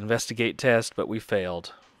sack and investigate test, but we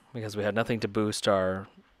failed because we had nothing to boost our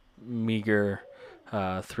meager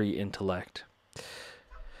 3 intellect.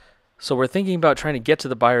 So we're thinking about trying to get to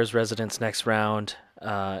the buyer's residence next round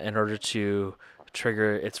in order to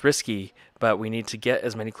trigger. It's risky, but we need to get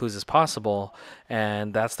as many clues as possible,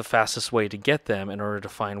 and that's the fastest way to get them in order to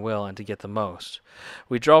find Will and to get the most.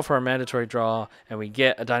 We draw for our mandatory draw, and we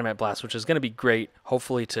get a dynamite blast, which is going to be great,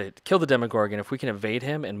 hopefully to kill the Demagorgon. If we can evade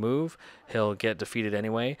him and move, he'll get defeated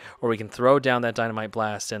anyway, or we can throw down that dynamite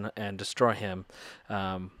blast and destroy him,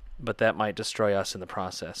 but that might destroy us in the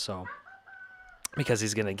process. So because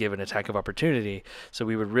he's going to give an attack of opportunity, so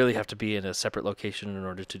we would really have to be in a separate location in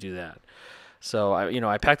order to do that. So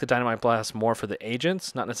I packed the dynamite blast more for the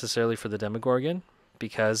agents, not necessarily for the Demagorgon,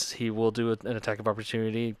 because he will do an attack of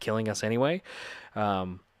opportunity, killing us anyway,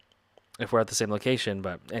 if we're at the same location.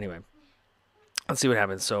 But anyway, let's see what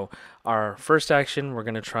happens. So our first action, we're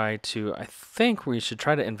going to try to, I think we should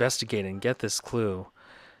try to investigate and get this clue,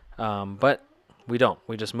 but we don't.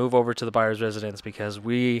 We just move over to the buyer's residence because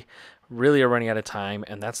we really are running out of time,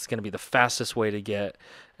 and that's going to be the fastest way to get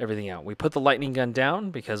everything out. We put the lightning gun down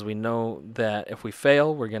because we know that if we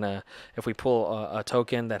fail, if we pull a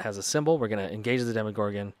token that has a symbol, we're going to engage the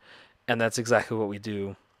Demagorgon, and that's exactly what we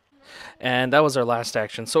do. And that was our last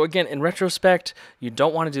action. So again, in retrospect, you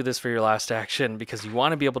don't want to do this for your last action because you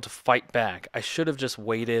want to be able to fight back. I should have just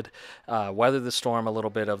waited, weathered the storm a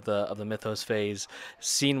little bit of the Mythos phase,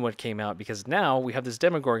 seen what came out, because now we have this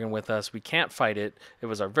Demagorgon with us. We can't fight it. It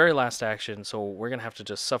was our very last action, so we're going to have to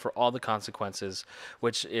just suffer all the consequences,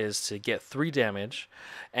 which is to get 3 damage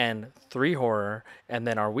and 3 horror, and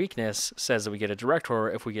then our weakness says that we get a direct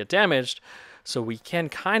horror if we get damaged. So we can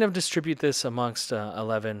kind of distribute this amongst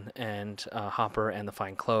 11 and Hopper and the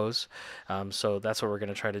Fine Clothes. So that's what we're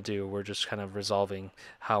going to try to do. We're just kind of resolving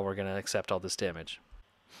how we're going to accept all this damage.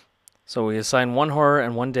 So we assign 1 horror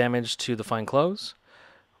and 1 damage to the Fine Clothes.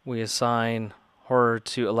 We assign horror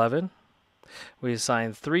to 11. We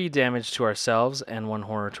assign 3 damage to ourselves and 1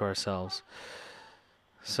 horror to ourselves.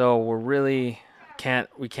 So we can't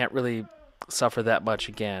really suffer that much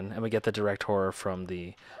again, and we get the direct horror from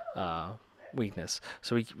the weakness.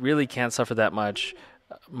 So we really can't suffer that much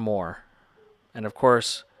more. And of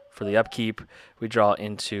course, for the upkeep, we draw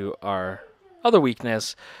into our other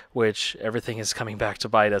weakness, which everything is coming back to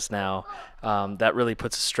bite us now. That really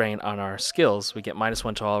puts a strain on our skills. We get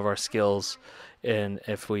 -1 to all of our skills, and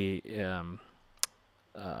if we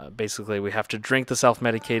basically we have to drink the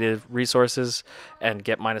self-medicated resources and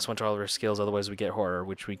get -1 to all of our skills, otherwise we get horror,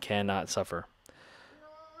 which we cannot suffer.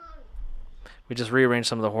 We just rearranged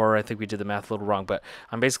some of the horror. I think we did the math a little wrong, but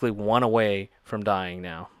I'm basically 1 away from dying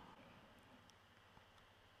now.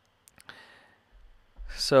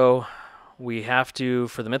 So we have to,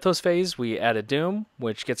 for the Mythos phase, we add a Doom,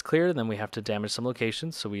 which gets cleared, and then we have to damage some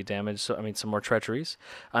locations. So we damage, some more treacheries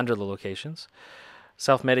under the locations.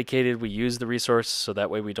 Self-medicated, we use the resource, so that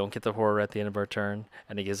way we don't get the horror at the end of our turn,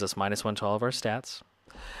 and it gives us -1 to all of our stats.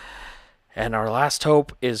 And our last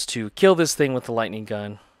hope is to kill this thing with the lightning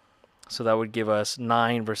gun. So that would give us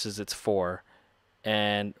 9 versus its 4.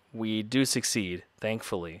 And we do succeed,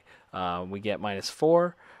 thankfully. We get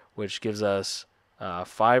 -4, which gives us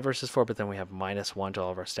 5 versus 4, but then we have -1 to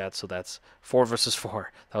all of our stats. So that's 4 versus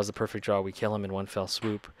 4. That was the perfect draw. We kill him in one fell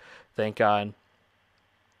swoop. Thank God.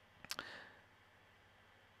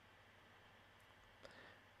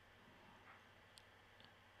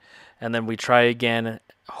 And then we try again,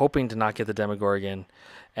 hoping to not get the Demagorgon.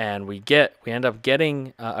 and we end up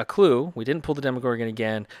getting a clue. We didn't pull the Demogorgon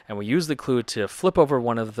again, and we use the clue to flip over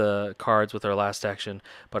one of the cards with our last action.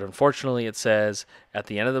 But unfortunately, it says at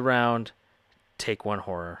the end of the round, take 1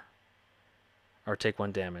 horror or take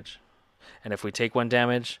 1 damage. And if we take 1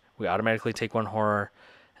 damage, we automatically take 1 horror,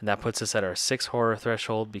 and that puts us at our 6 horror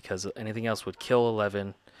threshold because anything else would kill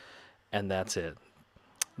 11, and that's it.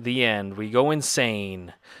 The end. We go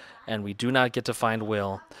insane, and we do not get to find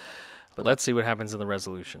Will. But let's see what happens in the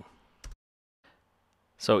resolution.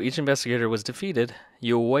 So each investigator was defeated.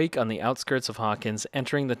 You awake on the outskirts of Hawkins,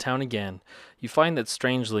 entering the town again. You find that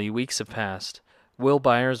strangely, weeks have passed. Will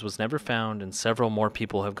Byers was never found, and several more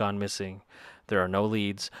people have gone missing. There are no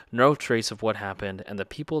leads, no trace of what happened, and the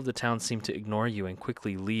people of the town seem to ignore you and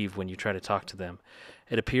quickly leave when you try to talk to them.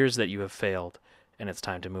 It appears that you have failed, and it's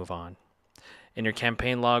time to move on. In your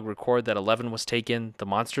campaign log, record that 11 was taken, the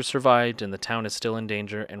monster survived, and the town is still in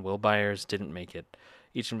danger, and Will Byers didn't make it.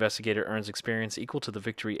 Each investigator earns experience equal to the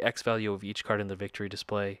victory X value of each card in the victory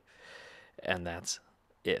display. And that's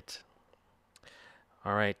it.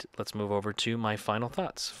 All right, let's move over to my final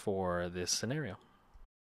thoughts for this scenario.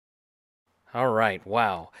 All right,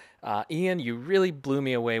 wow. Ian, you really blew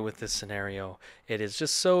me away with this scenario. It is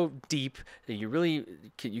just so deep that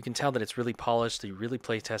you can tell that it's really polished, that you really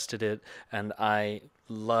play tested it, and I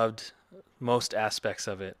loved most aspects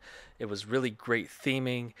of it. It was really great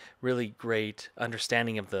theming, really great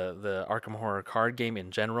understanding of the Arkham Horror card game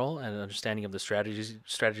in general, and understanding of the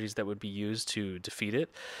strategies that would be used to defeat it.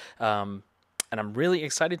 And I'm really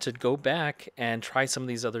excited to go back and try some of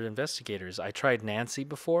these other investigators. I tried Nancy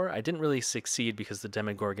before. I didn't really succeed because the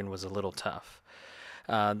Demagorgon was a little tough.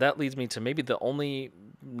 That leads me to maybe the only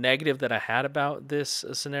negative that I had about this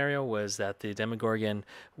scenario was that the Demagorgon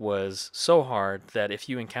was so hard that if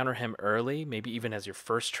you encounter him early, maybe even as your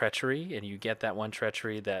first treachery, and you get that one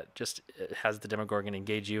treachery that just has the Demagorgon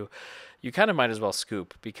engage you, you kind of might as well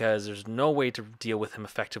scoop because there's no way to deal with him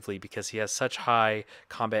effectively because he has such high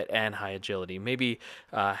combat and high agility. Maybe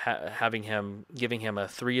giving him a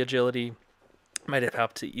 3 agility might have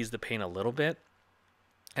helped to ease the pain a little bit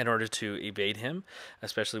in order to evade him,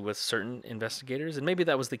 especially with certain investigators. And maybe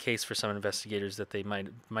that was the case for some investigators, that they might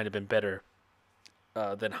have been better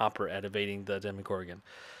than Hopper at evading the Demogorgon.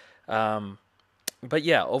 But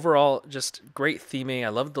yeah, overall, just great theming. I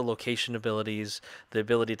loved the location abilities, the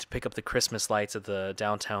ability to pick up the Christmas lights at the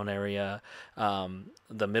downtown area,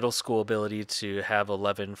 the middle school ability to have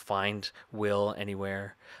 11 find Will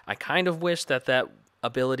anywhere. I kind of wish that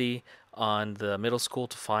ability on the middle school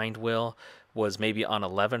to find Will was maybe on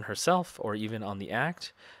 11 herself or even on the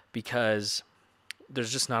act, because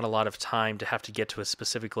there's just not a lot of time to have to get to a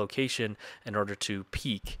specific location in order to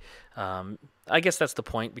peek. I guess that's the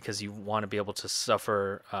point, because you want to be able to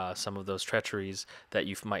suffer some of those treacheries that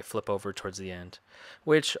you might flip over towards the end,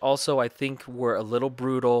 which also I think were a little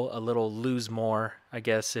brutal, a little lose more, I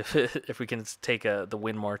guess, if we can take the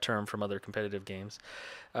win more term from other competitive games,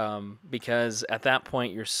 because at that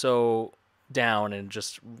point you're so down and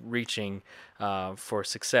just reaching for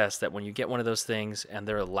success that when you get one of those things and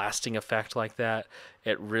they're a lasting effect like that,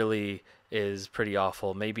 it really is pretty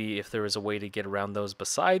awful. Maybe if there was a way to get around those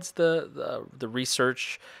besides the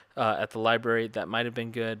research at the library, that might have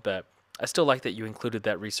been good, but I still like that you included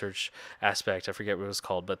that research aspect. I forget what it was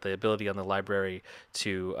called, but the ability on the library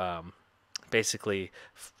to basically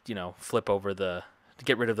flip over to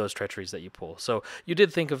get rid of those treacheries that you pull. So you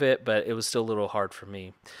did think of it, but it was still a little hard for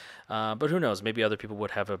me. But who knows? Maybe other people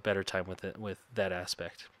would have a better time with that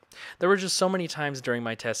aspect. There were just so many times during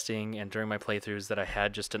my testing and during my playthroughs that I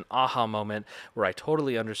had just an aha moment where I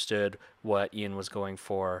totally understood what Ian was going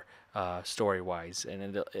for story-wise,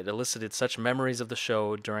 and it elicited such memories of the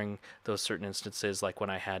show during those certain instances, like when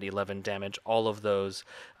I had 11 damage all of those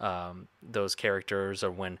characters,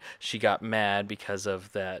 or when she got mad because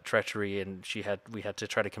of that treachery and we had to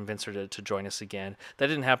try to convince her to join us again. That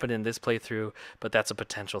didn't happen in this playthrough, but that's a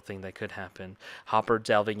potential thing that could happen. Hopper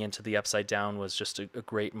delving into the Upside Down was just a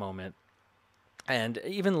great moment. And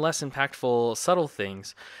even less impactful subtle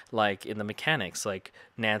things, like in the mechanics, like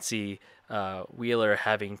Nancy Wheeler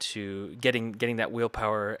having to getting that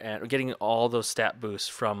willpower and getting all those stat boosts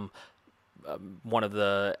from one of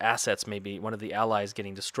the assets, maybe one of the allies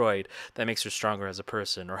getting destroyed, that makes her stronger as a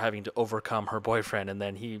person, or having to overcome her boyfriend, and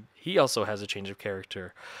then he also has a change of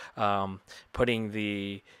character. Putting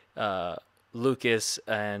the Lucas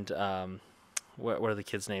and what are the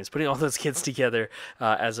kids' names? Putting all those kids together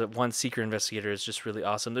as one secret investigator is just really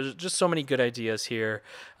awesome. There's just so many good ideas here.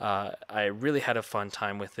 I really had a fun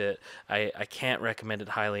time with it. I can't recommend it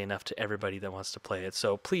highly enough to everybody that wants to play it.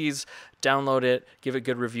 So please download it, give it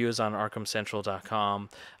good reviews on ArkhamCentral.com.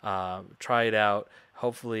 Try it out.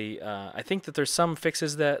 hopefully, I think that there's some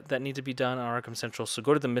fixes that need to be done on Arkham Central. So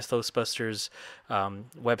go to the Mythos Busters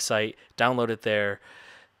website, download it there.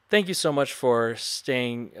 Thank you so much for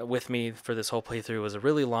staying with me for this whole playthrough. It was a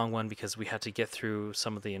really long one because we had to get through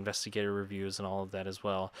some of the investigator reviews and all of that as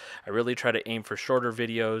well. I really try to aim for shorter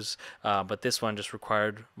videos, but this one just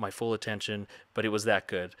required my full attention, but it was that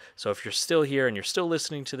good. So if you're still here and you're still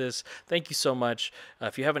listening to this, thank you so much.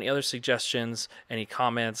 If you have any other suggestions, any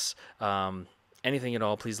comments, anything at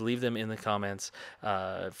all, please leave them in the comments.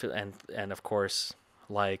 And of course,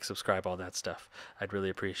 like, subscribe, all that stuff. I'd really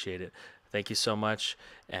appreciate it. Thank you so much,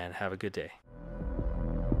 and have a good day.